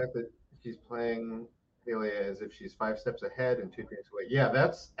love the fact that she's playing Aelia as if she's 5 steps ahead and 2 drinks away. Yeah,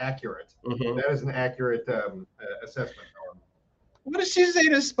 that's accurate. Mm-hmm. That is an accurate assessment. What does she say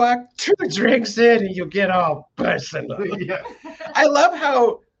to Spock? 2 drinks in and you get all personal. Yeah. I love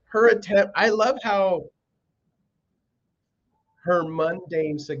how her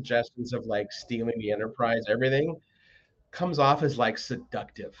mundane suggestions of like stealing the Enterprise, everything comes off as like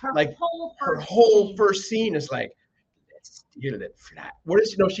seductive. Her Like whole her first whole scene. first scene is like, let's steal it flat. What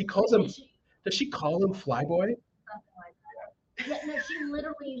is she calls him? Does she call him Flyboy? Something like that. Yeah, no, she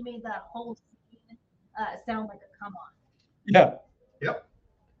literally made that whole scene sound like a come on. Yeah. Yep.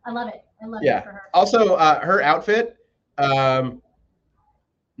 I love it. I love Yeah. it for her. Also, her outfit. Not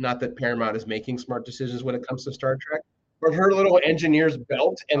that Paramount is making smart decisions when it comes to Star Trek, but her little engineer's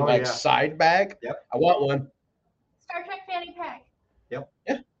belt and side bag. Yep. I want one. Star Trek fanny pack. Yep.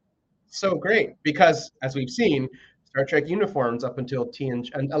 Yeah. So great because as we've seen, Star Trek uniforms up until TNG,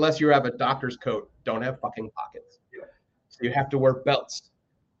 unless you have a doctor's coat, don't have fucking pockets. Yep. So you have to wear belts.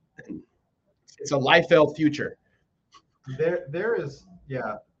 And it's a Liefeld future. There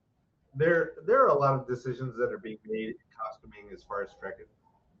are a lot of decisions that are being made in costuming as far as Trek is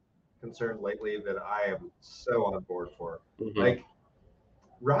concerned lately that I am so on board for. Mm-hmm. Like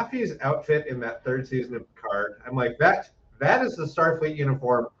Rafi's outfit in that 3rd season of Picard, I'm like, that is the Starfleet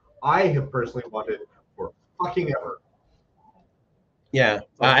uniform I have personally wanted for fucking ever. Yeah,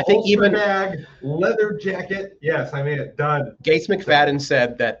 I think even bag, leather jacket. Yes, I made it. Done. Gates McFadden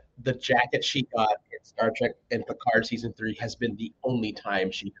said that the jacket she got in Star Trek and Picard season 3 has been the only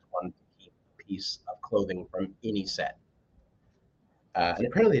time she has wanted to keep a piece of clothing from any set. And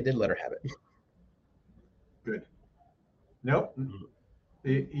apparently they did let her have it. Good. Nope.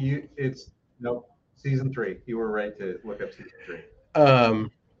 Nope. Season 3. You were right to look up season 3.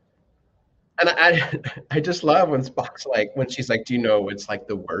 And I just love when Spock's like, when she's like, do you know what's like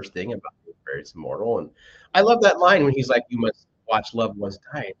the worst thing about being very immortal? And I love that line when he's like, you must watch loved ones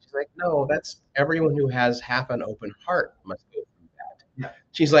die. And she's like, no, that's everyone who has half an open heart must go through that. Yeah.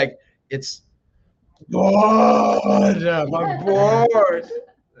 She's like, it's bored. I'm bored.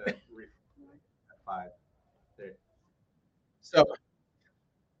 5. There. So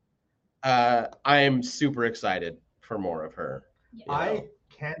I'm super excited for more of her. Yeah. I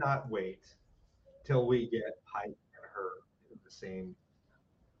cannot wait till we get Pike and her in the same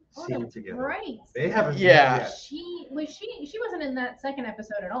scene together. Right. They haven't. Yeah. She wasn't in that second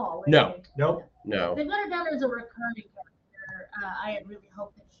episode at all. was No. she? Nope. No. They let her down as a recurring character. I had really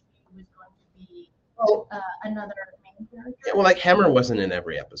hoped that she was going to be another main character. Yeah, well, like Hemmer wasn't in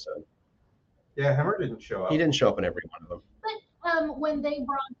every episode. Yeah, Hemmer didn't show up. He didn't show up in every one of them. But when they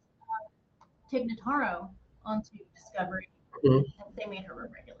brought Tig Notaro onto Discovery, Mhm. they made her a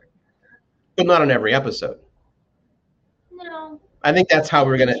regular character. But not on every episode. No. I think that's how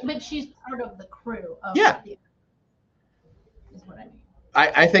we're gonna. But she's part of the crew. Of Yeah. Is what I mean.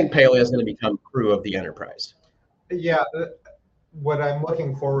 I think Palea is going to become crew of the Enterprise. Yeah. What I'm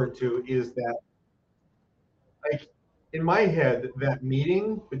looking forward to is that, like, in my head, that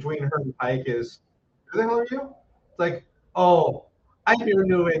meeting between her and Pike is, who the hell are you? It's like, oh, I'm your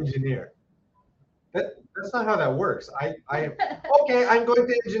new engineer. That's not how that works. Okay, I'm going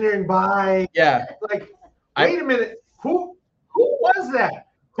to engineering. Bye. Yeah. Like, wait a minute. Who was that?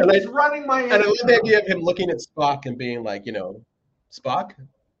 Who's running my And I love the idea of him looking at Spock and being like, Spock,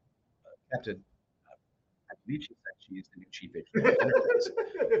 Captain, I believe she said she is the new chief engineer of the Enterprise.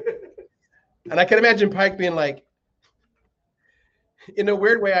 And I can imagine Pike being like, in a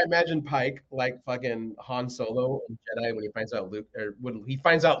weird way, I imagine Pike like fucking Han Solo in Jedi when he finds out Luke, or when he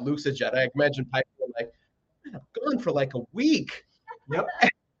finds out Luke's a Jedi. I imagine Pike being like, man, I'm gone for like a week. Yep.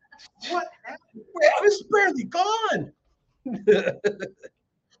 What happened? I was barely gone.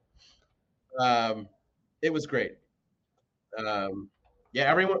 It was great. Yeah,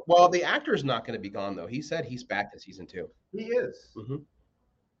 everyone. Well, the actor's not going to be gone though. He said he's back to season 2. He is. Mm-hmm.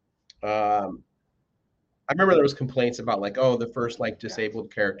 I remember there was complaints about like, oh, the first like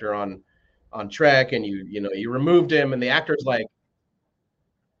disabled character on Trek, and you removed him, and the actor's like,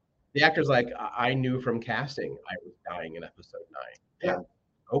 I knew from casting I was dying in episode 9. Yeah. And,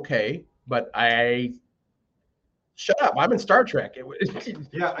 okay, but shut up. I'm in Star Trek.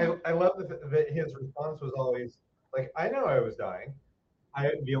 Yeah, I love that his response was always like, I know I was dying.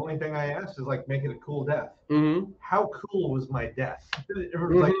 The only thing I asked is like, make it a cool death. Mm-hmm. How cool was my death? It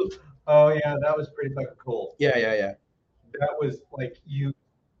was like, oh yeah, that was pretty fucking cool. Yeah. That was like, you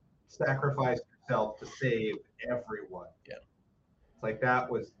sacrificed himself to save everyone. Yeah. It's like that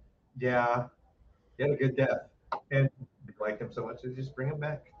was, yeah, he had a good death. And they like him so much, they just bring him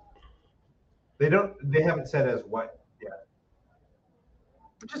back. They haven't said as what yet,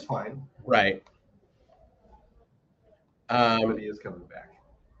 which is fine. Right. But he is coming back.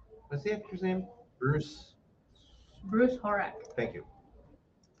 What's the actor's name? Bruce Horak. Thank you.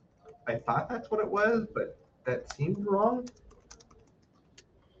 I thought that's what it was, but that seemed wrong.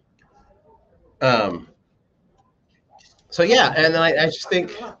 So yeah, and then I just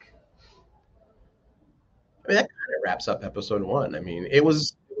think, I mean, that kind of wraps up episode 1. I mean, it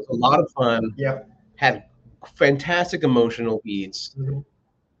was a lot of fun. Yeah. Had fantastic emotional beats. Mm-hmm.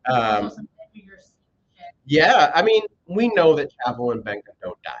 Yeah, I mean, we know that Chapel and Benga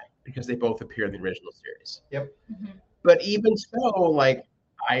don't die because they both appear in the original series. Yep. Mm-hmm. But even so, like,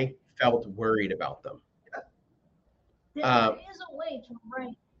 I felt worried about them. There is a way to write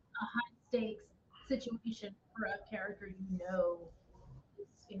a high stakes situation for a character you know is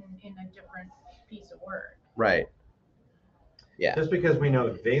in a different piece of work. Right. Yeah. Just because we know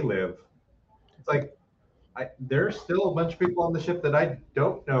they live, it's like there's still a bunch of people on the ship that I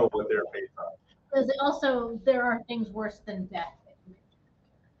don't know what they're based on. Because also there are things worse than death.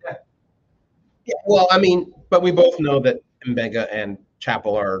 Yeah. Yeah. Well, I mean, but we both know that Mbenga and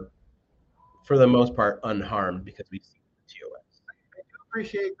Chapel are, for the most part, unharmed because we see the TOS. I do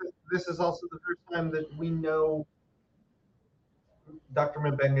appreciate that this is also the first time that we know Dr.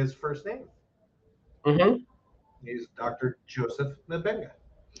 Mbenga's first name. Mm-hmm. He's Dr. Joseph Mbenga.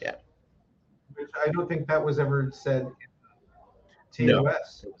 Yeah. Which I don't think that was ever said in No,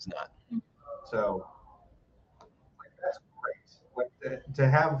 TOS. it was not. So that's great. Like to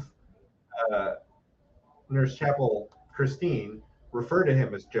have Nurse Chapel Christine refer to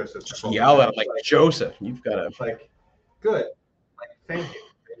him as Joseph. Just yell at him like, Joseph, you've got to. It's like, good. Like, thank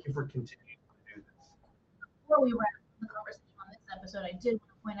you for continuing to do this. Before we wrap the conversation on this episode, I did want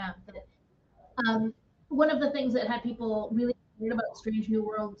to point out that one of the things that had people really weird about Strange New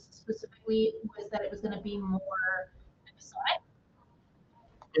Worlds specifically was that it was going to be more episodic.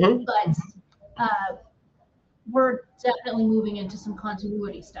 Mm-hmm. But we're definitely moving into some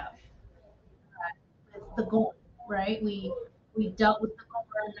continuity stuff with the Gorn, right? We dealt with the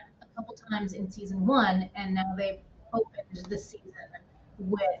Gorn a couple times in season 1, and now they've opened the season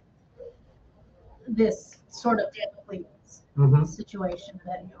with this sort of Damocles situation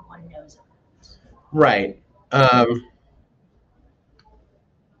that no one knows about. Right.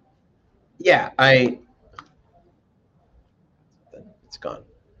 Yeah, it's gone.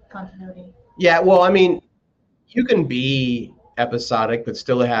 Continuity. Yeah, well, I mean, you can be episodic, but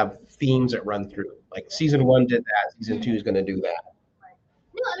still have themes that run through. Like season 1 did that, season 2 is going to do that. Right.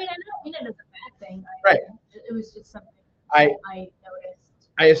 No, I mean, I don't mean it as a bad thing. Right. It was just something I noticed.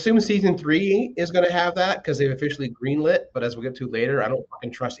 I assume season 3 is going to have that because they've officially greenlit. But as we'll get to later, I don't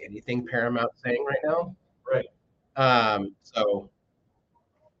fucking trust anything Paramount's saying right now. Right. So,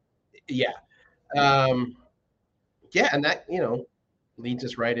 yeah. Yeah, and that, leads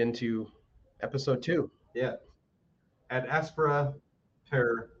us right into episode 2. Yeah. Ad Astra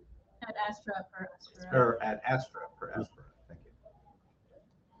per. Ad Astra per Astra. Or Ad Astra per Astra. Thank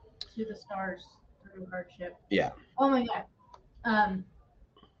you. To the stars through hardship. Yeah. Oh my god.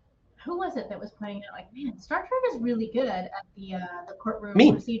 Who was it that was pointing out, like, man, Star Trek is really good at the courtroom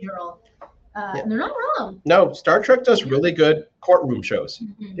procedural. And they're not wrong. No, Star Trek does really good courtroom shows,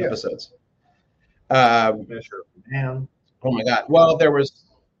 episodes. Measure of Man. Oh my god. Well, there was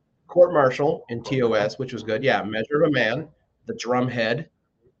Court Martial in TOS, which was good. Yeah, Measure of a Man, The Drumhead.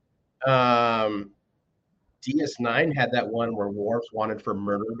 DS9 had that one where Worf's wanted for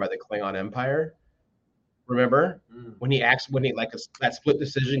murder by the Klingon Empire. Remember when he like that split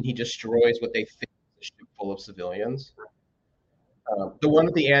decision, he destroys what they think is a ship full of civilians. The one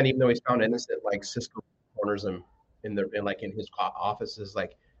at the end, even though he's found innocent, like Sisko corners him in his office, is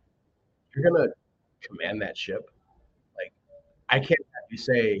like, you're gonna command that ship. Like, I can't have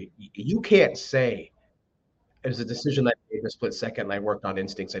you can't say it was a decision that I made in a split second and I worked on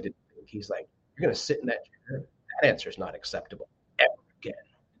instincts I didn't think. He's like, you're gonna sit in that chair. That answer is not acceptable ever again.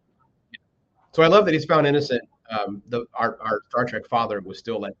 So I love that he's found innocent. Our Star Trek father was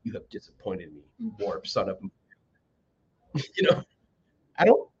still like, you have disappointed me, Worf, son of I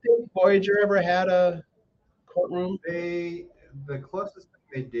don't think Voyager ever had a courtroom. The closest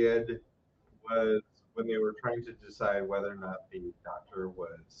thing they did was when they were trying to decide whether or not the Doctor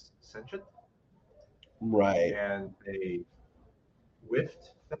was sentient. Right. And they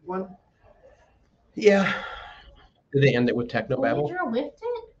whiffed that one. Yeah. Did they end it with technobabble? Voyager whiffed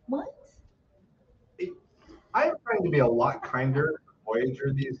it? What? I'm trying to be a lot kinder to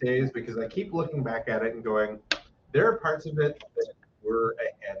Voyager these days because I keep looking back at it and going, there are parts of it that were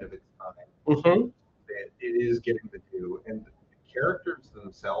ahead of its time. Mm-hmm. It is getting the due, and the characters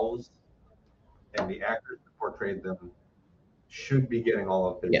themselves and the actors that portrayed them should be getting all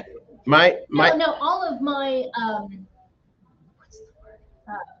of their due. No, all of my what's the word?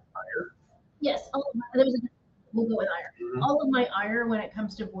 Ire? Yes, we'll go with ire. Mhm. All of my ire when it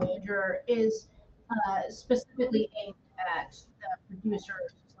comes to Voyager is specifically aimed at the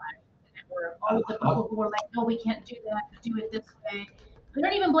producers or all of the people who were like, no, we can't do that, do it this way. I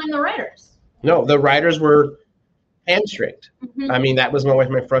don't even blame the writers. No, the writers were hamstringed. Mm-hmm. I mean, that was always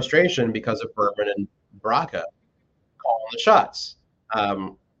my frustration because of Berman and Braca calling the shots.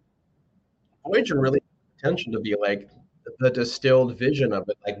 Voyager really paid attention to be like the distilled vision of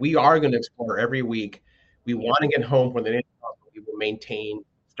it. Like, we are going to explore every week. We want to get home when the we will maintain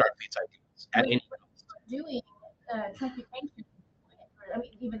Starfleet's ideals at any cost. Doing transmutation, I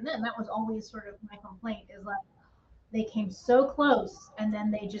mean, even then, that was always sort of my complaint is like they came so close and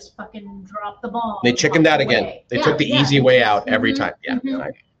then they just fucking dropped the ball. They chickened out again. They took the easy way out every time. Yeah. Mm-hmm.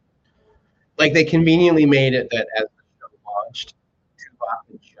 Like they conveniently made it that as the show launched,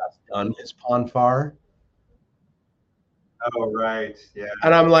 Tuvok had just done his Ponfar. Oh, right. Yeah.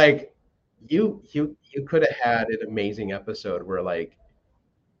 And I'm like, you could have had an amazing episode where like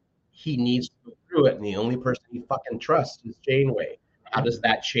he needs to go through it and the only person he fucking trusts is Janeway. How does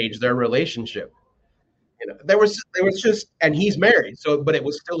that change their relationship? You know, there was just, and he's married, so but it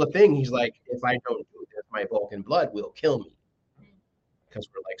was still a thing. He's like, if I don't do this, my Vulcan blood will kill me because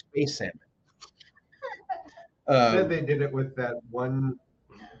we're like space salmon. Then they did it with that one,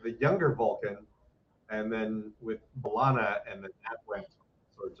 the younger Vulcan, and then with B'Elanna, and then that went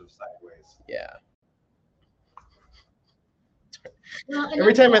sorts of sideways. Yeah. Well,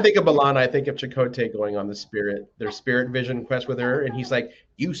 Every time I think of B'Elanna, I think of Chakotay going on their spirit vision quest with her, and he's like,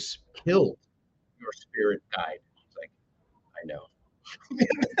 "You killed your spirit guide." She's like, "I know."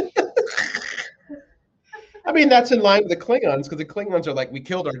 I mean, that's in line with the Klingons, because the Klingons are like, "We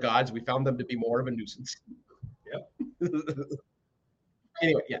killed our gods. We found them to be more of a nuisance." Yep.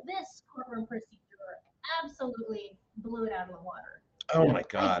 Anyway, yeah. This courtroom procedure absolutely blew it out of the water. Oh my I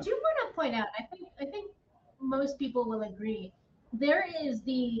God. do want to point out, I think most people will agree, there is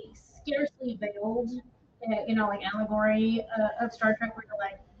the scarcely veiled, like allegory of Star Trek where you're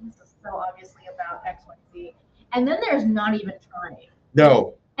like, this is so obviously about X, Y, Z. And then there's not even trying.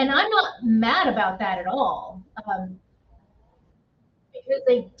 No. And I'm not mad about that at all. Because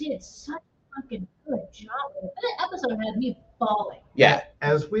they did such a fucking good job. That episode had me bawling. Yeah.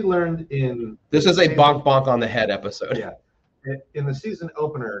 As we learned in... This is a bonk bonk on the head episode. Yeah. In the season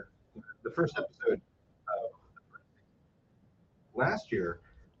opener, the first episode of last year,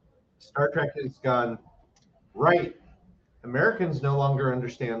 Star Trek has gone, right, Americans no longer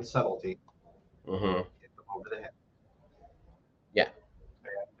understand subtlety. Mm-hmm. Hit them over the head. Yeah.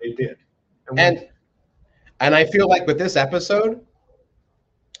 And they did. And I feel like with this episode,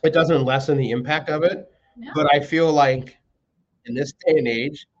 it doesn't lessen the impact of it. No. But I feel like in this day and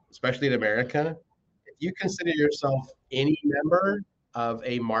age, especially in America, if you consider yourself any member of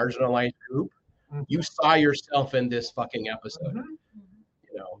a marginalized group, you saw yourself in this fucking episode. Mm-hmm.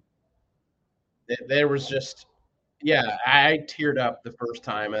 You know, there was just, yeah, I teared up the first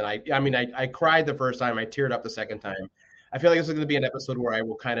time, and I cried the first time. I teared up the second time. I feel like this is going to be an episode where I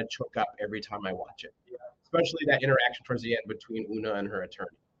will kind of choke up every time I watch it, especially that interaction towards the end between Una and her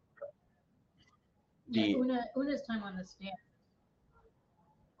attorney. Una's time on the stand.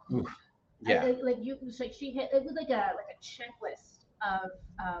 Oof. Yeah. She hit. It was like a checklist of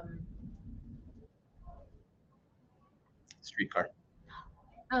Streetcar.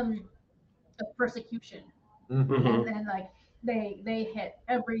 Of persecution, Mm-hmm. Mhm. and then like they hit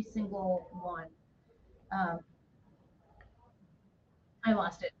every single one. I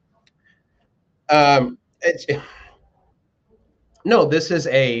lost it. No, this is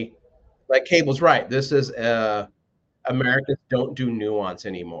like Cable's right. This is Americans don't do nuance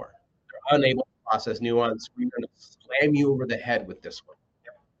anymore. They're unable to process nuance. We're going to slam you over the head with this one.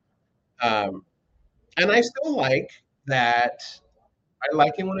 And I still like that. I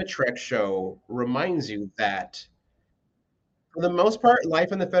like it when a Trek show reminds you that, for the most part,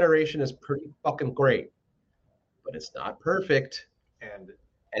 life in the Federation is pretty fucking great, but it's not perfect. And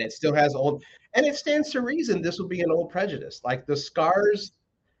it still has old, and it stands to reason this will be an old prejudice. Like the scars,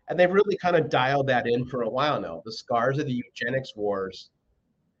 and they've really kind of dialed that in for a while now. The scars of the eugenics wars,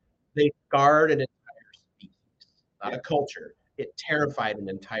 they scarred an entire species, not a culture. It terrified an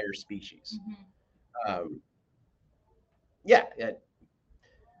entire species. Mm-hmm. Yeah.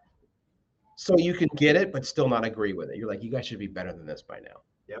 So you can get it, but still not agree with it. You're like, you guys should be better than this by now.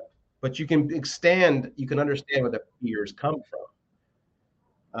 Yep. But you can understand where the fears come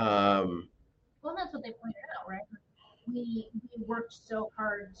from. Well, that's what they pointed out, right? We worked so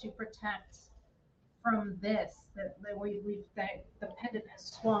hard to protect from this that the pendant has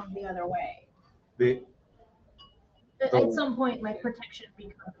swung the other way. At some point, like, protection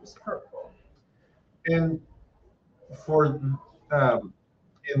becomes hurtful. And for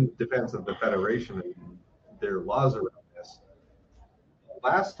in defense of the Federation and their laws around this,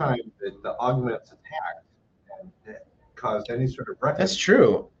 last time that the augments attacked and caused any sort of reckoning That's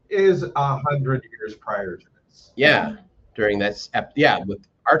true. is 100 years prior to this. Yeah, during that, with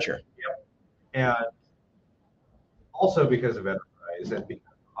Archer. Yep. And also because of Enterprise and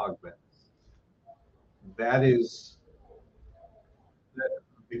because of augments. That is,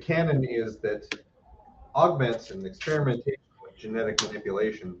 the canon is that augments and experimentation with genetic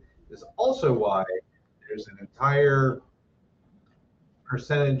manipulation is also why there's an entire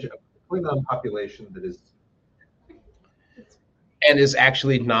percentage of the Klingon population that is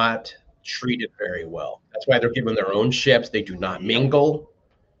actually not treated very well. That's why they're given their own ships. They do not mingle.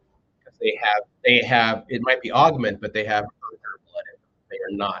 They have it might be augment, but they have Earther blood in them. They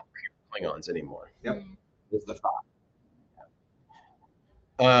are not pure Klingons anymore. Yep. Is the thought.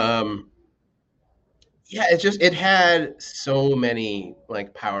 Yeah, it had so many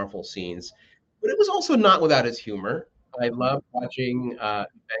like powerful scenes, but it was also not without its humor. I loved watching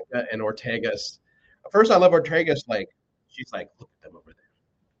Becca and Ortega's. First, I love Ortega's, like, she's like, look at them over there.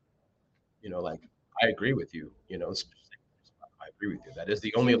 You know, like, I agree with you. You know, I agree with you. That is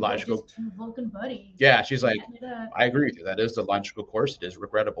the only logical. Two Vulcan buddies. Yeah, she's like, I agree with you. That is the logical course. It is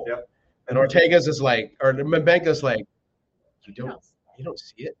regrettable. Yep. And Ortega's is like, or Mbenga's like, you don't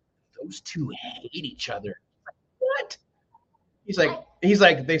see it. Those two hate each other. Like, what? He's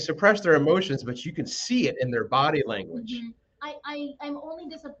like, they suppress their emotions, but you can see it in their body language. Mm-hmm. I'm only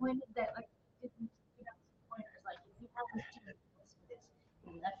disappointed that, like, if you have this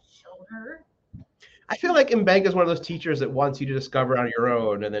left shoulder. I feel like Mbenga is one of those teachers that wants you to discover on your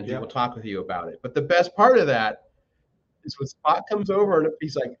own, and then he will talk with you about it. But the best part of that is when Spock comes over and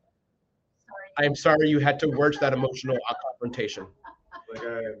he's like, I'm sorry you had to witness that emotional confrontation. Like, I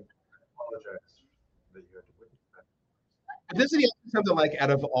apologize that you had to witness that. Doesn't he have something like, out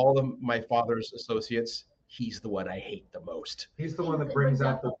of all of my father's associates, he's the one I hate the most. He's the one that brings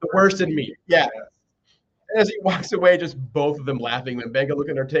out the worst in me. Yeah. Yes. As he walks away, just both of them laughing, and Mbenga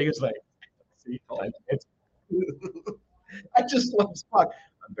looking at Ortega's like, see, I just love Spock.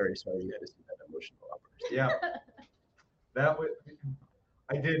 I'm very sorry you had to see that emotional outburst. Yeah. That was.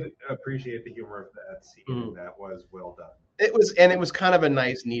 I did appreciate the humor of that scene. Mm. That was well done. It was kind of a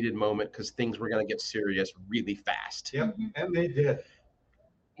nice, needed moment because things were going to get serious really fast. Yep, and they did.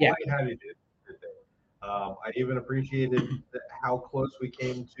 Yeah, how they did they? I even appreciated how close we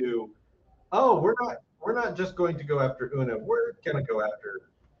came to. Oh, we're not just going to go after Una. We're going to go after.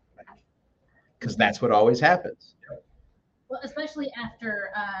 Because that's what always happens. Yep. Well, especially after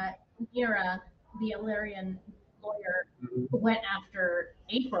Mira, the Illyrian lawyer, went after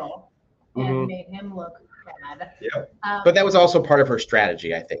April and made him look bad. Yep. But that was also part of her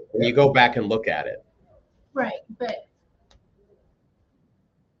strategy, I think, when you go back and look at it. Right, but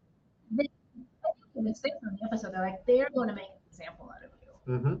they say from the episode, they're like, they're going to make an example out of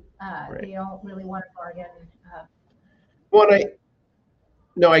you. Right. They don't really want to bargain.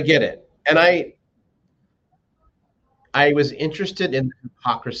 I get it. And I was interested in the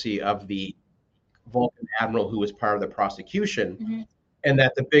hypocrisy of the Vulcan admiral who was part of the prosecution, and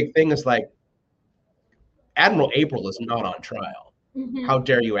that the big thing is like, Admiral April is not on trial. How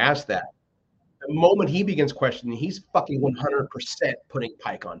dare you ask that? The moment he begins questioning, he's fucking 100% putting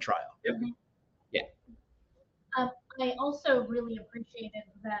Pike on trial. Yep. Yeah. I also really appreciated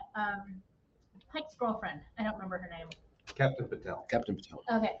that Pike's girlfriend, I don't remember her name. Captain Patel.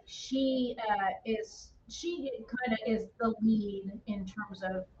 Okay, she kind of is the lead in terms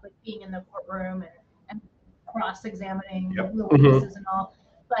of, like, being in the courtroom and cross-examining the witnesses and all.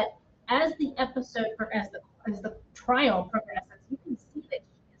 But as the episode, as the trial progresses, you can see that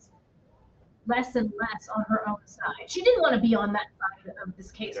she is less and less on her own side. She didn't want to be on that side of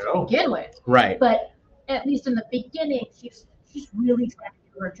this case to begin with, right? But at least in the beginning, she's really trying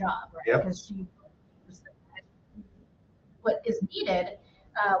to do her job, right? Yep. Because she was what is needed,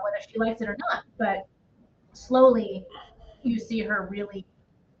 whether she likes it or not. But slowly, you see her really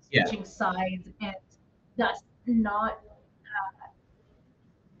switching sides and thus not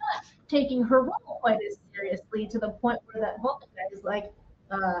taking her role quite as seriously, to the point where that Vulcan guy is like,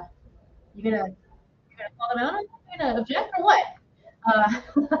 you gonna call them out? You gonna object or what?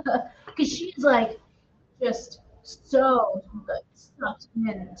 because she's like just so like sucked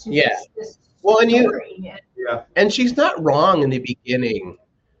into Yeah. this Well, and story. Yeah. and she's not wrong in the beginning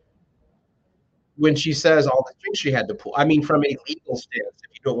when she says all the things she had to pull. I mean, from a legal stance,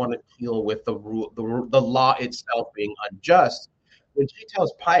 if you don't want to deal with the law itself being unjust, when she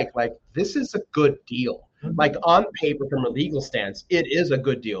tells Pike, like, this is a good deal. Mhm. Like, on paper, from a legal stance, it is a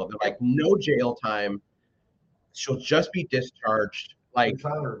good deal. They're like, no jail time. She'll just be discharged, like,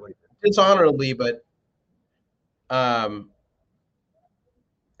 dishonorably, but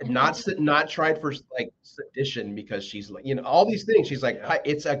not tried for like sedition because she's like, all these things. She's like, Yeah.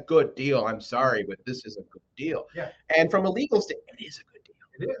 it's a good deal. I'm sorry, but this is a good deal. Yeah. And from a legal standpoint, it is a good deal.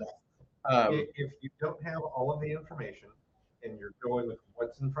 It is. If you don't have all of the information and you're going with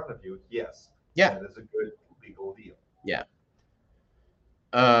what's in front of you, yes, Yeah. that is a good legal deal. Yeah.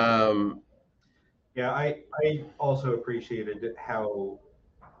 Yeah, I also appreciated how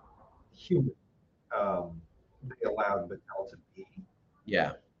human they allowed Mattel to be.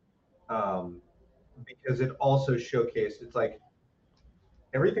 Yeah. Because it also showcased, it's like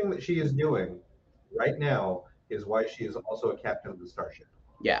everything that she is doing right now is why she is also a captain of the starship.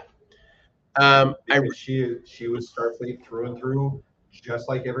 Yeah. Because she was Starfleet through and through, just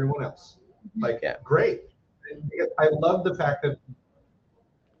like everyone else. Like, Yeah. great. I love the fact that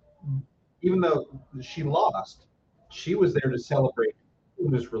even though she lost, she was there to celebrate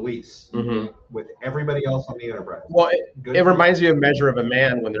Una's release Mhm. with everybody else on the Enterprise. Well, it reminds me of Measure of a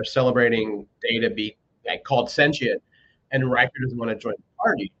Man when they're celebrating Data being called sentient, and Riker doesn't want to join the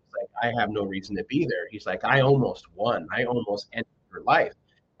party. He's like, I have no reason to be there. He's like, I almost won. I almost ended your life.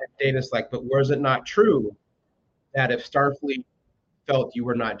 And Data's like, but was it not true that if Starfleet felt you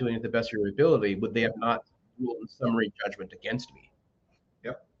were not doing it the best of your ability, would they have not ruled in summary judgment against me?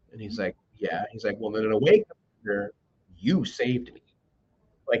 Yep. And he's like, yeah. He's like, well, then in a way, you saved me.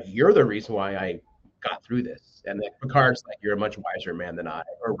 Like, you're the reason why I got through this. And like Picard's like, you're a much wiser man than I,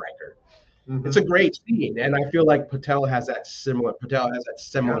 or Riker. Mhm. It's a great scene, and I feel like Patel has that similar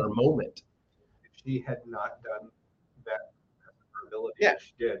moment. If she had not done that her ability, Yeah.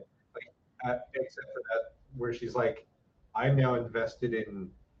 she did. Like, except for that, where she's like, I'm now invested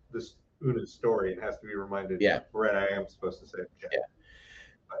in this Una's story and has to be reminded. Yeah. Right, I am supposed to say it.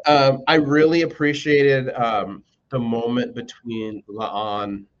 Yeah. I really appreciated the moment between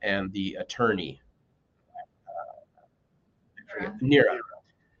La'an and the attorney, Nira,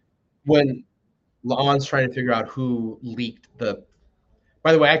 when La'an's trying to figure out who leaked the.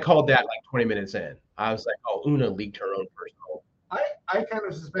 By the way, I called that like 20 minutes in. I was like, oh, Una leaked her own personal. I kind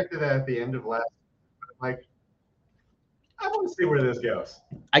of suspected that at the end of last. Like, I want to see where this goes.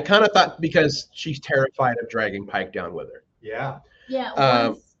 I kind of thought because she's terrified of dragging Pike down with her. Yeah.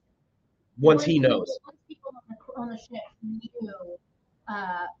 Yeah. Once he knows. Once people on the ship knew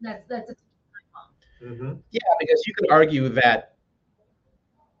that's a Mm-hmm. Yeah, because you could argue that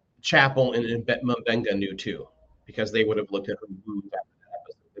Chapel and Mbenga knew too, because they would have looked at her moves after that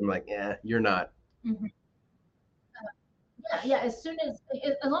episode and like, yeah, you're not. Mm-hmm. Yeah. As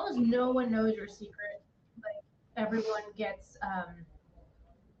long as no one knows your secret, like everyone gets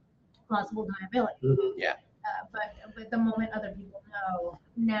plausible deniability. Mm-hmm. Yeah. But the moment other people know,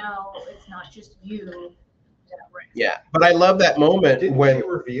 now it's not just you. Yeah, but I love that moment when she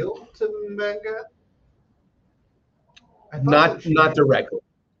reveal to Mbenga. Not directly.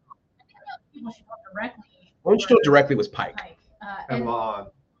 I think people should talk directly. When she told directly was Pike. And La'an.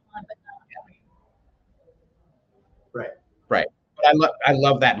 Right. But I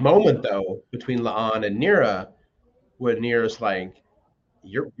love that moment though between La'an and Nira, where Nira's like,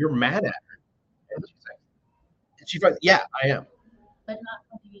 "You're mad at her," and she's like, "Yeah, I am." But not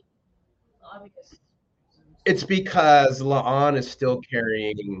for the obvious. It's because La'an is still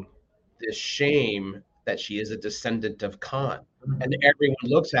carrying this shame that she is a descendant of Khan. And everyone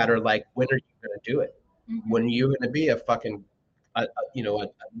looks at her like, when are you going to do it? Mm-hmm. When are you going to be a fucking, a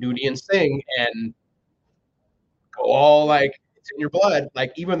Noonien Singh and go all like, it's in your blood.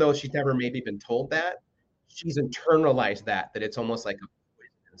 Like, even though she's never maybe been told that, she's internalized that it's almost like a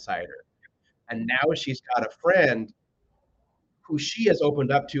poison inside her. And now she's got a friend who she has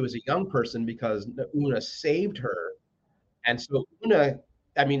opened up to as a young person because Una saved her. And so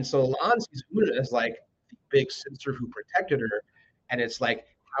La'an sees Una as like the big sister who protected her. And it's like,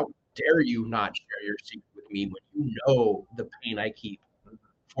 how dare you not share your secret with me when you know the pain I keep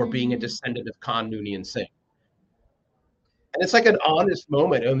for being a descendant of Khan Noonien Singh. And it's like an honest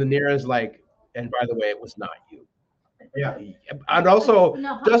moment. And the Nira's like, and by the way, it was not you. Yeah. And also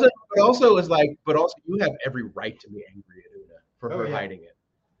No. but also you have every right to be angry at Una for her hiding it.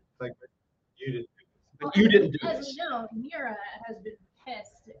 Like, you didn't do this. But you didn't do As this. we know, Nira has been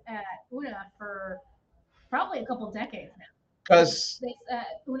pissed at Una for probably a couple decades now. Because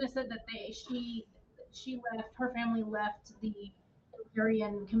Una said that she left, her family left the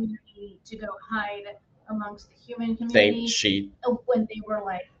Illyrian community to go hide amongst the human community when they were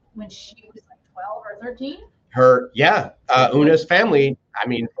when she was 12 or 13. Una's family, I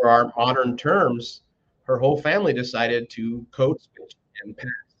mean, for our modern terms, her whole family decided to code switch and pass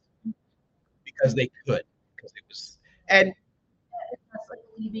because they could, because it was, and it's like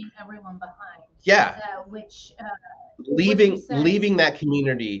leaving everyone behind. Leaving that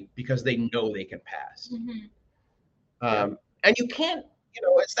community because they know they can pass. Mm-hmm. And you can't,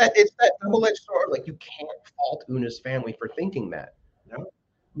 it's that double-edged sword. Like, you can't fault Una's family for thinking that. No,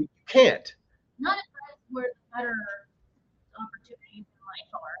 you can't. Not if that's where better opportunities in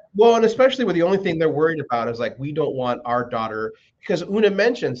life are. Well, and especially when the only thing they're worried about is like, we don't want our daughter, because Una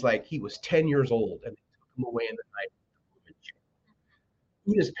mentions like he was 10 years old and they took him away in the night.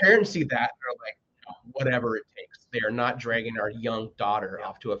 Una's parents see that and are like, whatever it takes. They are not dragging our young daughter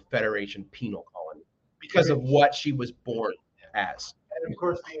off to a Federation penal colony because of what she was born as. And of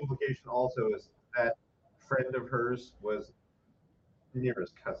course, the implication also is that friend of hers was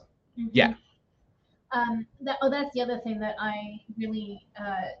Nira's cousin. Mm-hmm. Yeah. That's the other thing that I really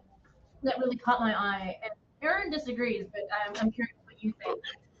that really caught my eye. And Aaron disagrees, but I'm curious what you think.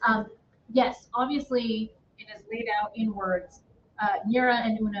 Yes, obviously it is laid out in words. Nira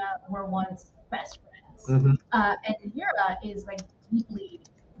and Una were once best friends, mm-hmm. And Nira is like deeply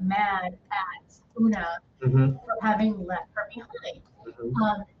mad at Una mm-hmm. for having left her behind.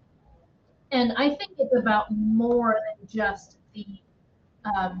 Mm-hmm. And I think it's about more than just the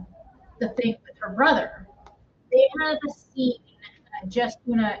thing with her brother. They had a scene, just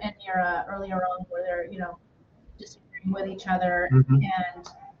Una and Nira earlier on, where they're disagreeing with each other, mm-hmm. and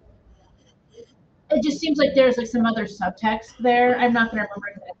it just seems like there's like some other subtext there. I'm not going to remember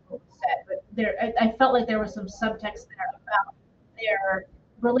exactly what was said, but I felt like there was some subtext there about their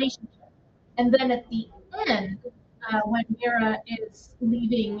relationship. And then at the end, when Nira is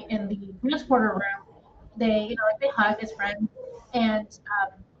leaving in the transporter room, they hug as friends, and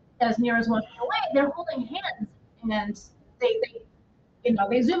as Nira's walking away, they're holding hands, and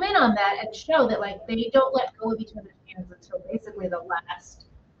they zoom in on that and show that like they don't let go of each other's hands until basically the last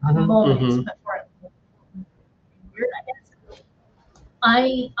mm-hmm. moment mm-hmm. before it. Weird, I guess.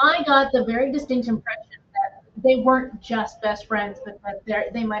 I got the very distinct impression that they weren't just best friends, but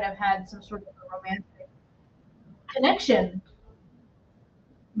that they might have had some sort of a romantic connection,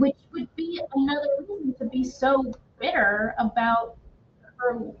 which would be another reason to be so bitter about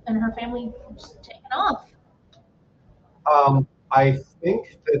her and her family just taking off. I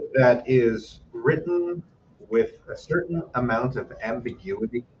think that is written with a certain amount of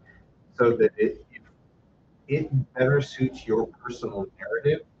ambiguity so that it better suits your personal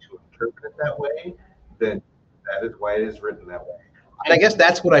narrative to interpret it that way, then that is why it is written that way. And I guess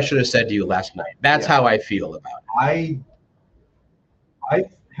that's what I should have said to you last night. That's how I feel about it. I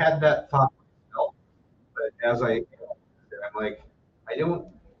had that thought myself, but as I'm like, I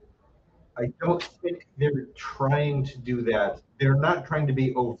don't think they're trying to do that. They're not trying to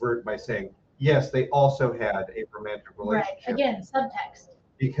be overt by saying, yes, they also had a romantic relationship. Right. Again, subtext.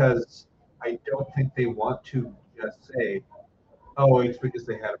 Because I don't think they want to just say, oh, it's because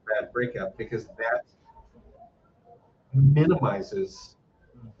they had a bad breakup, because that minimizes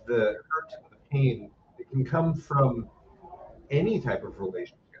the hurt and the pain that can come from any type of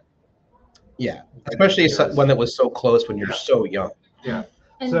relationship. Yeah, especially one that was so close when you're so young. Yeah.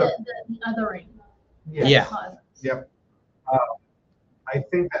 And so, the othering. Yeah. Yep. I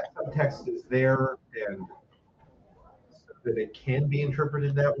think that subtext is there, and so that it can be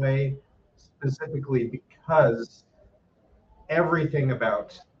interpreted that way, specifically because everything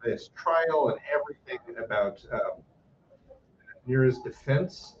about this trial and everything about Nira's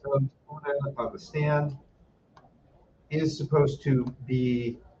defense of Una on the stand is supposed to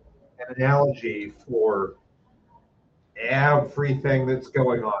be an analogy for everything that's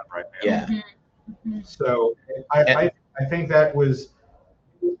going on right now. Yeah. Mm-hmm. So I think that was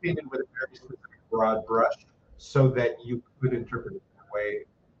painted with a very specific broad brush so that you could interpret it that way,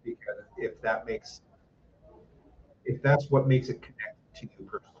 because if that's what makes it connect to you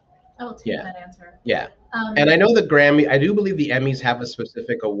personally. I'll take that answer. Yeah. And I know I do believe the Emmys have a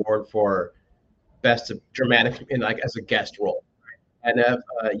specific award for best dramatic in as a guest role. And if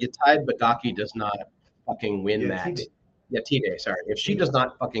Yetide Badaki does not fucking win Yetide, sorry. If she does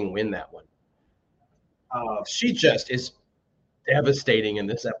not fucking win that one, she just is devastating in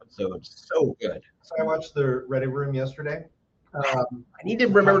this episode. So good. So I watched the Reddit Room yesterday, I need to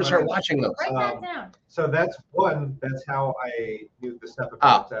remember to start watching those. Write that down. So that's one. That's how I knew the stuff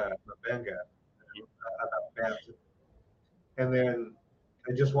about Mbenga, about baptism. And then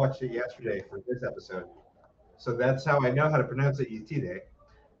I just watched it yesterday for this episode. So that's how I know how to pronounce it, Yetide.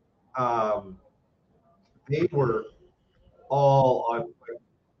 They were all on.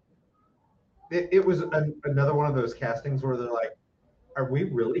 It was another one of those castings where they're like, "Are we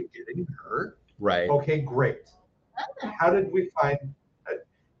really getting her?" Right. Okay, great. How did we find?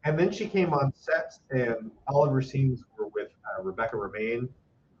 And then she came on set, and all of her scenes were with Rebecca Romaine.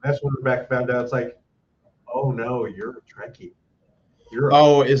 That's when Rebecca found out. It's like, oh no, you're a Trekkie.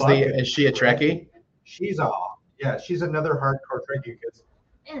 Is she a Trekkie? She's she's another hardcore Trekkie because,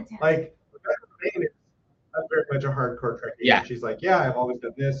 like, Rebecca Romaine is very much a hardcore Trekkie. Yeah. And she's like, yeah, I've always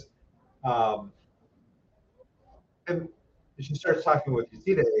done this. And she starts talking with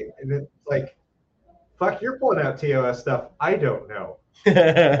Yetide, and it's like, fuck, you're pulling out TOS stuff I don't know.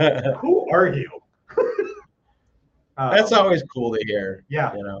 Who are you? That's always cool to hear.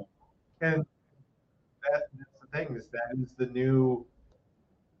 Yeah. You know. And that's the thing, is that is the new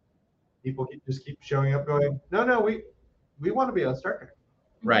people just keep showing up going, no, we want to be on Star Trek.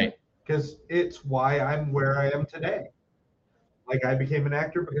 Right. Because it's why I'm where I am today. Like, I became an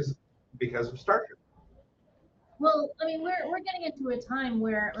actor because of Star Trek. Well, I mean, we're getting into a time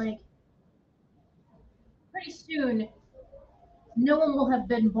where, like, pretty soon, no one will have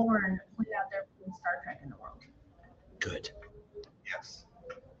been born without there being Star Trek in the world. Good. Yes.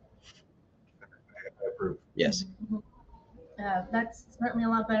 I approve. Yes. That's certainly a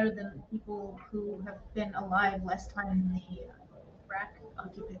lot better than people who have been alive less time in the Iraq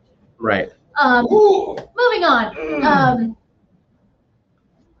occupation. Right. Moving on.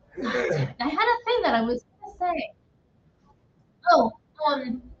 I had a thing that I was going to say.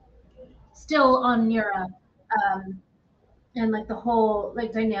 Still on Mira, and like the whole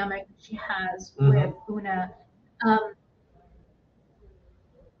like dynamic she has with Una.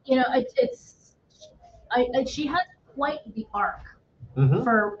 She has quite the arc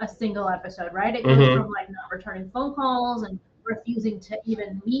for a single episode, right? It goes from like not returning phone calls and refusing to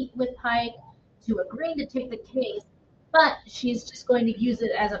even meet with Pike to agreeing to take the case, but she's just going to use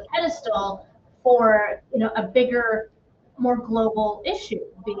it as a pedestal for a bigger, more global issue,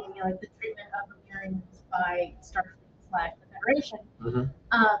 being like the treatment of Lemurians by Starfleet/the Federation.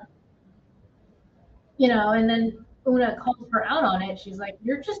 And then Una calls her out on it. She's like,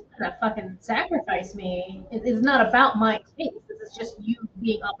 "You're just gonna fucking sacrifice me. It's not about my case. This is just you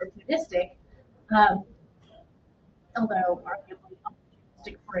being opportunistic." Although arguably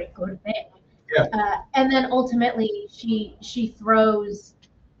opportunistic for a good thing. Yeah. And then ultimately she throws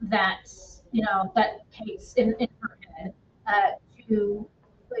that that case in her head to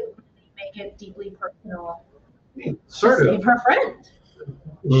like really make it deeply personal. Sort of. Save her friend.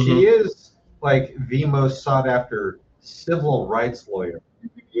 She is like the most sought after civil rights lawyer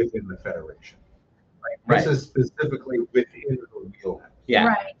within the Federation. Like, this is specifically within her wheelhouse. Yeah.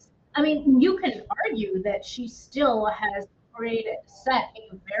 Right. I mean, you can argue that she still has set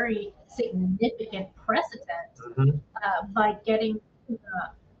a very significant precedent by getting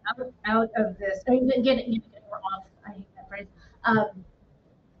out of this. I mean, getting more off. I hate that phrase.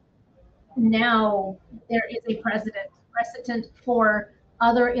 Now there is a precedent for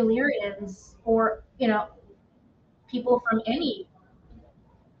other Illyrians or people from any.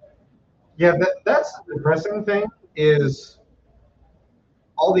 Yeah, that's the depressing thing is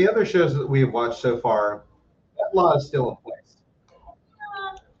all the other shows that we've watched so far, that law is still in place.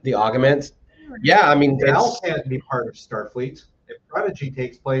 The augments. Yeah, I mean, Val can't be part of Starfleet if Prodigy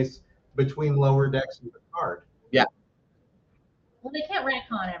takes place between Lower Decks and Picard. Yeah. Well, they can't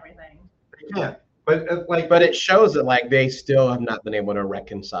retcon everything. They can't. But but it shows that like they still have not been able to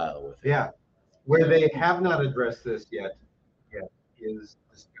reconcile with it. Yeah. Where they have not addressed this yet is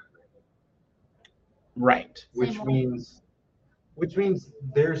Discovery. Right. Which means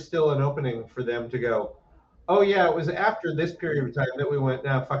there's still an opening for them to go, oh yeah, it was after this period of time that we went,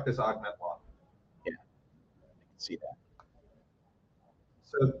 now fuck this augment law. Yeah. I can see that.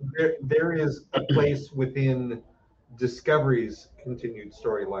 So there is a place within Discovery's continued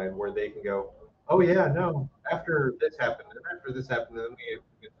storyline where they can go, oh yeah, no, after this happened, and after this happened, then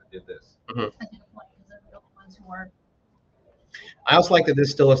we did this. I also like that this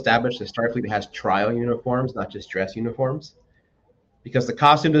still established that Starfleet has trial uniforms, not just dress uniforms. Because the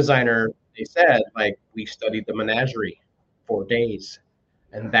costume designer, they said, like, we studied the menagerie for days.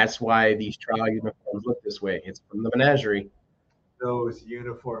 And that's why these trial uniforms look this way. It's from the menagerie. Those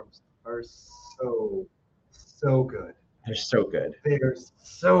uniforms are so good. They're so good. They are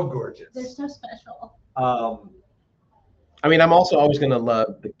so gorgeous. They're so special. I mean, I'm also always going to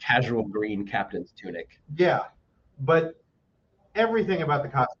love the casual green captain's tunic. Yeah, but everything about the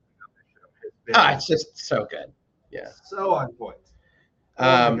costume of the show has been It's just so good. Yeah. so on point.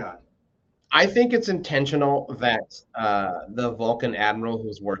 Oh my God. I think it's intentional that the Vulcan admiral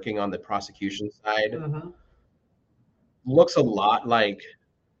who's working on the prosecution side looks a lot like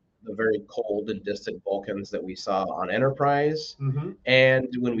the very cold and distant Vulcans that we saw on Enterprise, and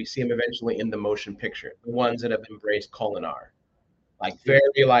when we see him eventually in the motion picture, the ones that have embraced Kolinar, like very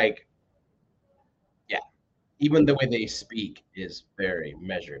even the way they speak is very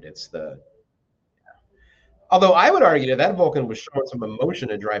measured. It's although I would argue that Vulcan was showing some emotion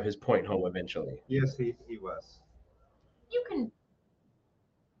to drive his point home eventually. Yes, he was. You can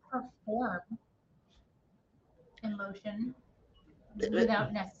perform emotion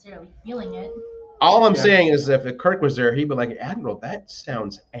without necessarily feeling it. All I'm saying is if Kirk was there, he'd be like, Admiral, that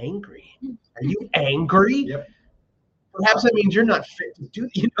sounds angry. Are you angry? Yep. Perhaps that means you're not fit to do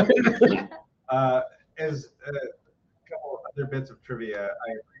As a couple of other bits of trivia,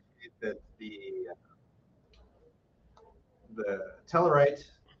 I appreciate that the Tellarite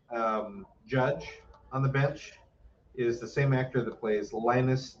judge on the bench is the same actor that plays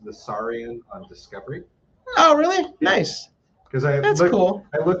Linus the Saurian on Discovery. Oh, really? Nice. Because That's cool.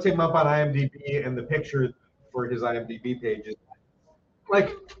 I looked him up on IMDb, and the picture for his IMDb page is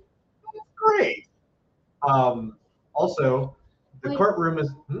like great. Also, the courtroom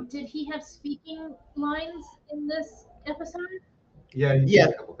is. Did he have speaking lines in this episode? Yeah, he's had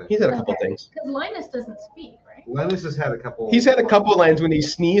a couple things. He's had a couple things. Because Linus doesn't speak, right? Linus has had a couple. He's had a couple lines when he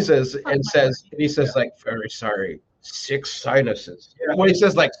sneezes and he says like, very sorry, 6 sinuses. Yeah. When he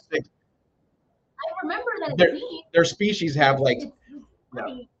says like 6. I remember that scene. Their species have like. It's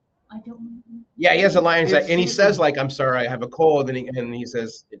funny. I don't. Yeah, he has a line, and he says like, "I'm sorry, I have a cold," and he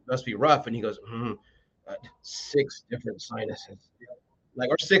says it must be rough, and he goes, 6 different sinuses, like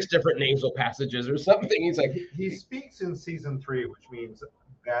or 6 different nasal passages or something. He's like, he speaks in season 3, which means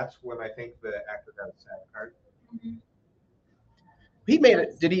that's when I think the actor got a SAG card. He made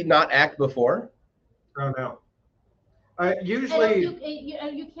it. Did he not act before? Oh no. Usually,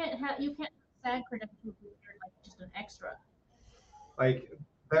 you can't SAG credentials if you're like just an extra. Like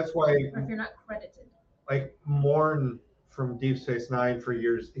that's why. Or if you're not credited. Like Morn from Deep Space Nine for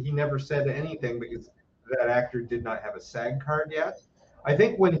years, he never said anything because that actor did not have a SAG card yet. I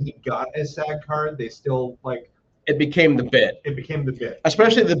think when he got a SAG card, they still like. It became the bit. It became the bit.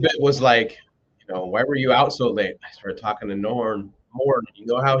 Especially the bit was like, why were you out so late? I started talking to Morn. You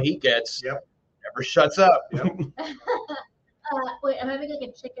know how he gets. Yep. Never shuts up. Yep. Wait, I'm having like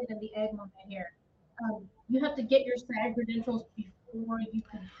a chicken and the egg moment here. You have to get your SAG credentials before you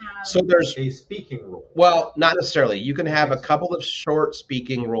can have. So there's a speaking role. Well, not necessarily. You can have a couple of short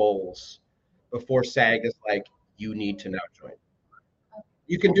speaking roles before SAG is like, you need to now join.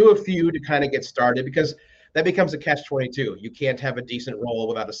 You can do a few to kind of get started because that becomes a catch-22. You can't have a decent role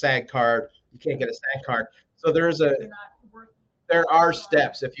without a SAG card. You can't get a SAG card. So there are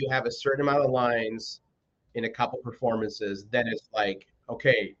steps. If you have a certain amount of lines in a couple performances, then it's like,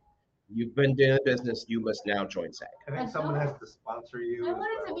 okay, you've been doing business. You must now join SAG. I think someone has to sponsor you. I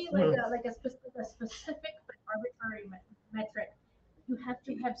want it to be like a specific but arbitrary metric. You have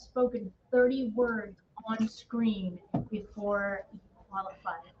to have spoken 30 words on screen before you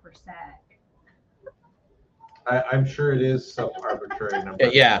qualify for SAG. I'm sure it is some arbitrary number.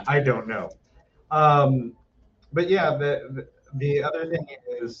 Yeah. I don't know. But yeah, the other thing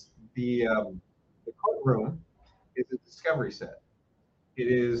is the courtroom is a Discovery set.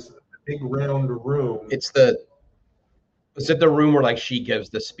 It is a big round room. Is it the room where like she gives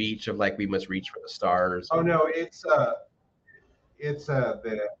the speech of like we must reach for the stars? Oh no, it's the Fleet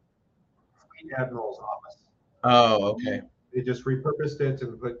Admiral's office. Oh, okay. They just repurposed it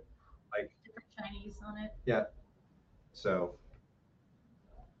and put like different Chinese on it. Yeah. So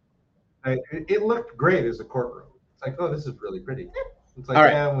it looked great as a courtroom. It's like, oh, this is really pretty. It's like,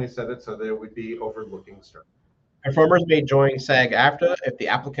 right. Yeah, we set it so that it would be overlooking Stern. Performers may join SAG-AFTRA if the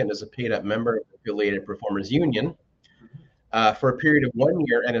applicant is a paid-up member of the affiliated performers union for a period of 1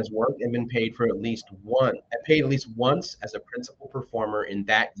 year and has worked and been paid at least once as a principal performer in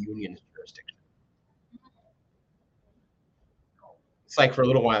that union's jurisdiction. It's like for a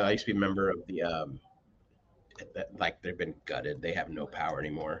little while I used to be a member of the like they've been gutted. They have no power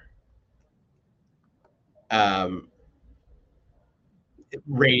anymore.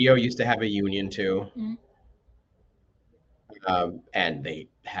 Radio used to have a union too. And they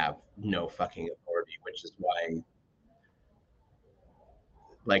have no fucking authority, which is why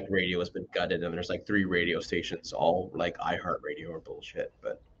like radio has been gutted and there's like 3 radio stations, all like iHeartRadio or bullshit.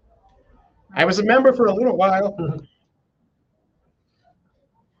 But I was a member for a little while.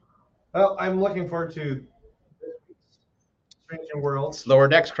 Well, I'm looking forward to Strange New Worlds. Lower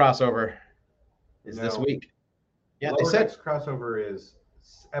Decks crossover is this No. week. Yeah, they Lower said. Decks crossover is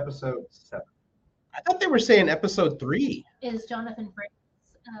episode 7. I thought they were saying episode 3. Is Jonathan Frakes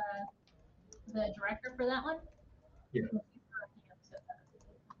the director for that one? Yeah.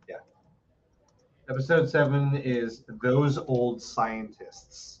 Episode 7 is Those Old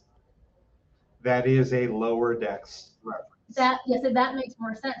Scientists. That is a Lower Decks reference. That makes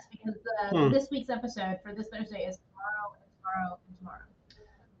more sense because this week's episode for this Thursday is tomorrow and tomorrow and tomorrow.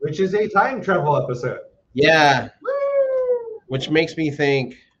 Which is a time travel episode. Yeah. Woo! Which makes me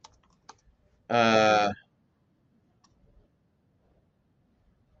think they're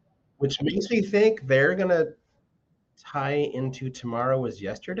gonna tie into Tomorrow Was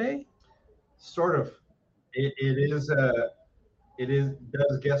Yesterday. Sort of. It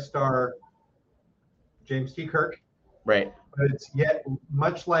does guest star James T. Kirk. Right. But it's yet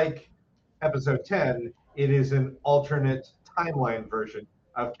much like episode 10, it is an alternate timeline version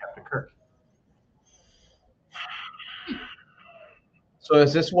of Captain Kirk. So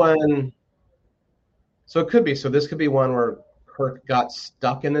is this one? So it could be. So this could be one where Kirk got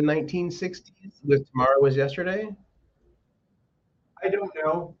stuck in the 1960s with Tomorrow Was Yesterday. I don't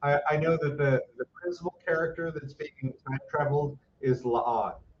know. I know that the principal character that's being time traveled is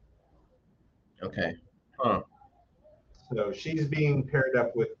La'an. Okay. Huh. So she's being paired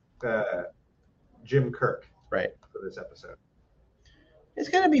up with Jim Kirk. Right. For this episode. It's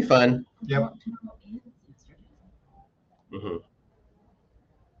gonna be fun. Yep. Mm-hmm.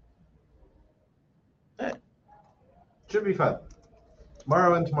 Should be fun.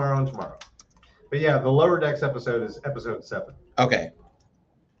 Tomorrow and tomorrow and tomorrow. But yeah, the Lower Decks episode is episode 7. Okay.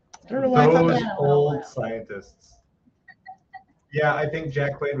 I don't know why I thought Those that. old scientists. Yeah, I think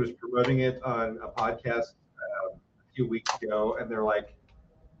Jack Quaid was promoting it on a podcast a few weeks ago, and they're like,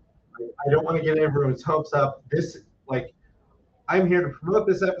 I don't want to get everyone's hopes up. I'm here to promote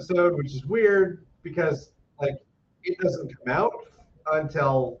this episode, which is weird because it doesn't come out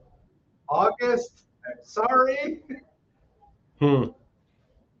until August. I'm sorry.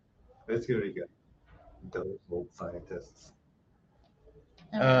 It's gonna be good. Those old scientists.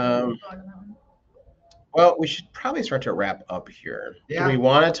 Well, we should probably start to wrap up here. Yeah. Do we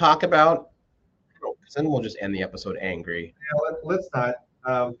want to talk about? Because then we'll just end the episode angry. Yeah, let's not.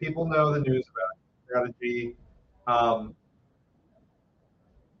 People know the news about strategy.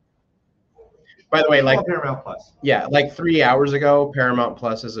 By the way, Paramount Plus. Yeah, 3 hours ago, Paramount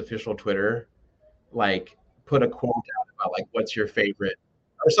Plus's official Twitter, put a quote out about what's your favorite,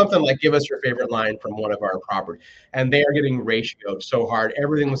 or something give us your favorite line from one of our properties, and they are getting ratioed so hard.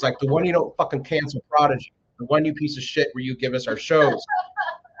 Everything was the one you don't fucking cancel, Prodigy, the one you piece of shit where you give us our shows,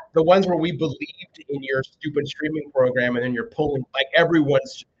 the ones where we believed in your stupid streaming program, and then you're pulling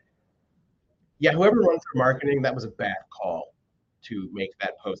everyone's. Yeah, whoever runs for marketing, that was a bad call to make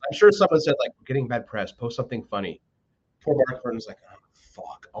that post. I'm sure someone said we're getting bad press, post something funny. Poor Mark Burton's oh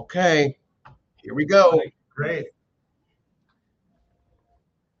fuck, okay, here we go. Great.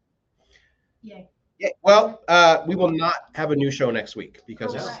 Yeah. Yeah. Well, we will not have a new show next week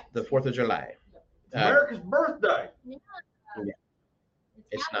because it's the 4th of July. America's birthday. Yeah.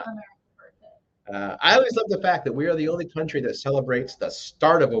 It's not. America's birthday. I always love the fact that we are the only country that celebrates the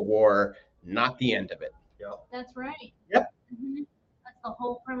start of a war, not the end of it. Yep. That's right. Yep. Mm-hmm. That's the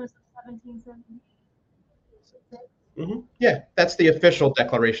whole premise of 1778. Mm-hmm. Yeah, that's the official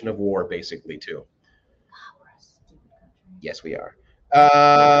declaration of war, basically, too. God, we're a stupid country. Yes, we are.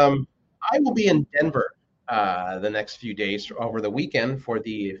 I will be in Denver the next few days over the weekend for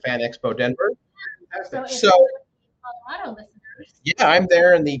the Fan Expo Denver. So, if So- you're Colorado listeners, Yeah, I'm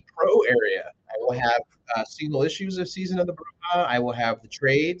there in the pro area. I will have single issues of Season of the Bruja. I will have the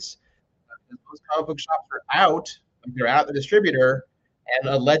trades. Those comic book shops are out. They're out the distributor. And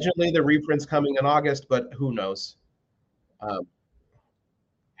allegedly the reprint's coming in August, but who knows? As I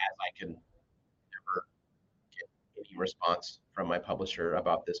can never get any response from my publisher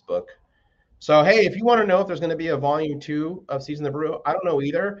about this book. So, hey, if you want to know if there's going to be a volume 2 of Season of the Bruja, I don't know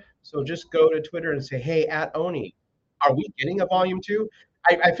either. So just go to Twitter and say, hey, @Oni, are we getting a volume 2?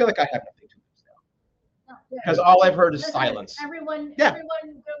 I feel like I have nothing to lose now. Because all I've heard is listen, silence. Everyone Yeah. go to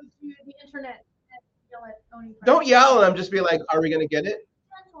the internet and yell at Oni. Don't yell at them. Just be like, are we going to get it?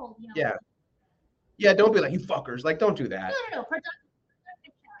 Gentle, Yeah. Yeah, don't be like, you fuckers. Don't do that. No. Productive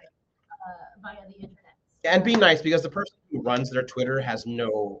shouting via the internet. And be nice, because the person who runs their Twitter has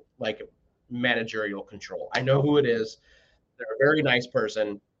no managerial control. I know who it is. They're a very nice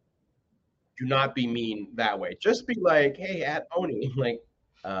person. Do not be mean that way. Just be like, hey, @Oni, we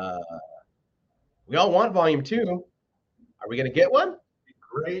all want volume 2. Are we going to get one?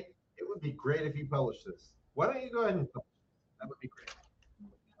 Great. It would be great if you published this. Why don't you go ahead and publish it? That would be great.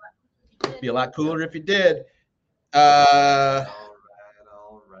 It'd be a lot cooler if you did. All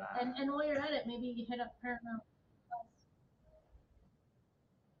right. And while you're at it, maybe you hit up Paramount.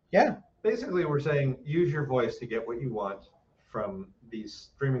 Yeah. Basically, we're saying use your voice to get what you want from these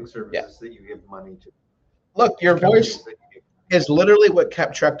streaming services that you give money to. Look, your voice is literally what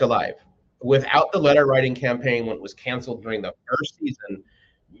kept Trek alive. Without the letter writing campaign, when it was canceled during the first season,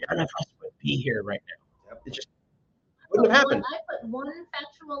 none of us would be here right now. It just wouldn't have happened. I put one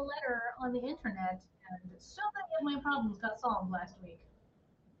factual letter on the internet, and so many of my problems got solved last week.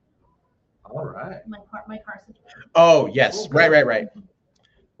 All right. My car situation. Oh, yes. Okay. Right.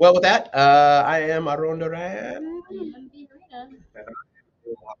 Well, with that, I am Aron Duran.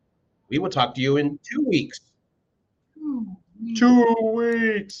 We will talk to you in 2 weeks. 2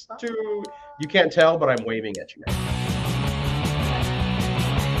 weeks. You can't tell, but I'm waving at you now.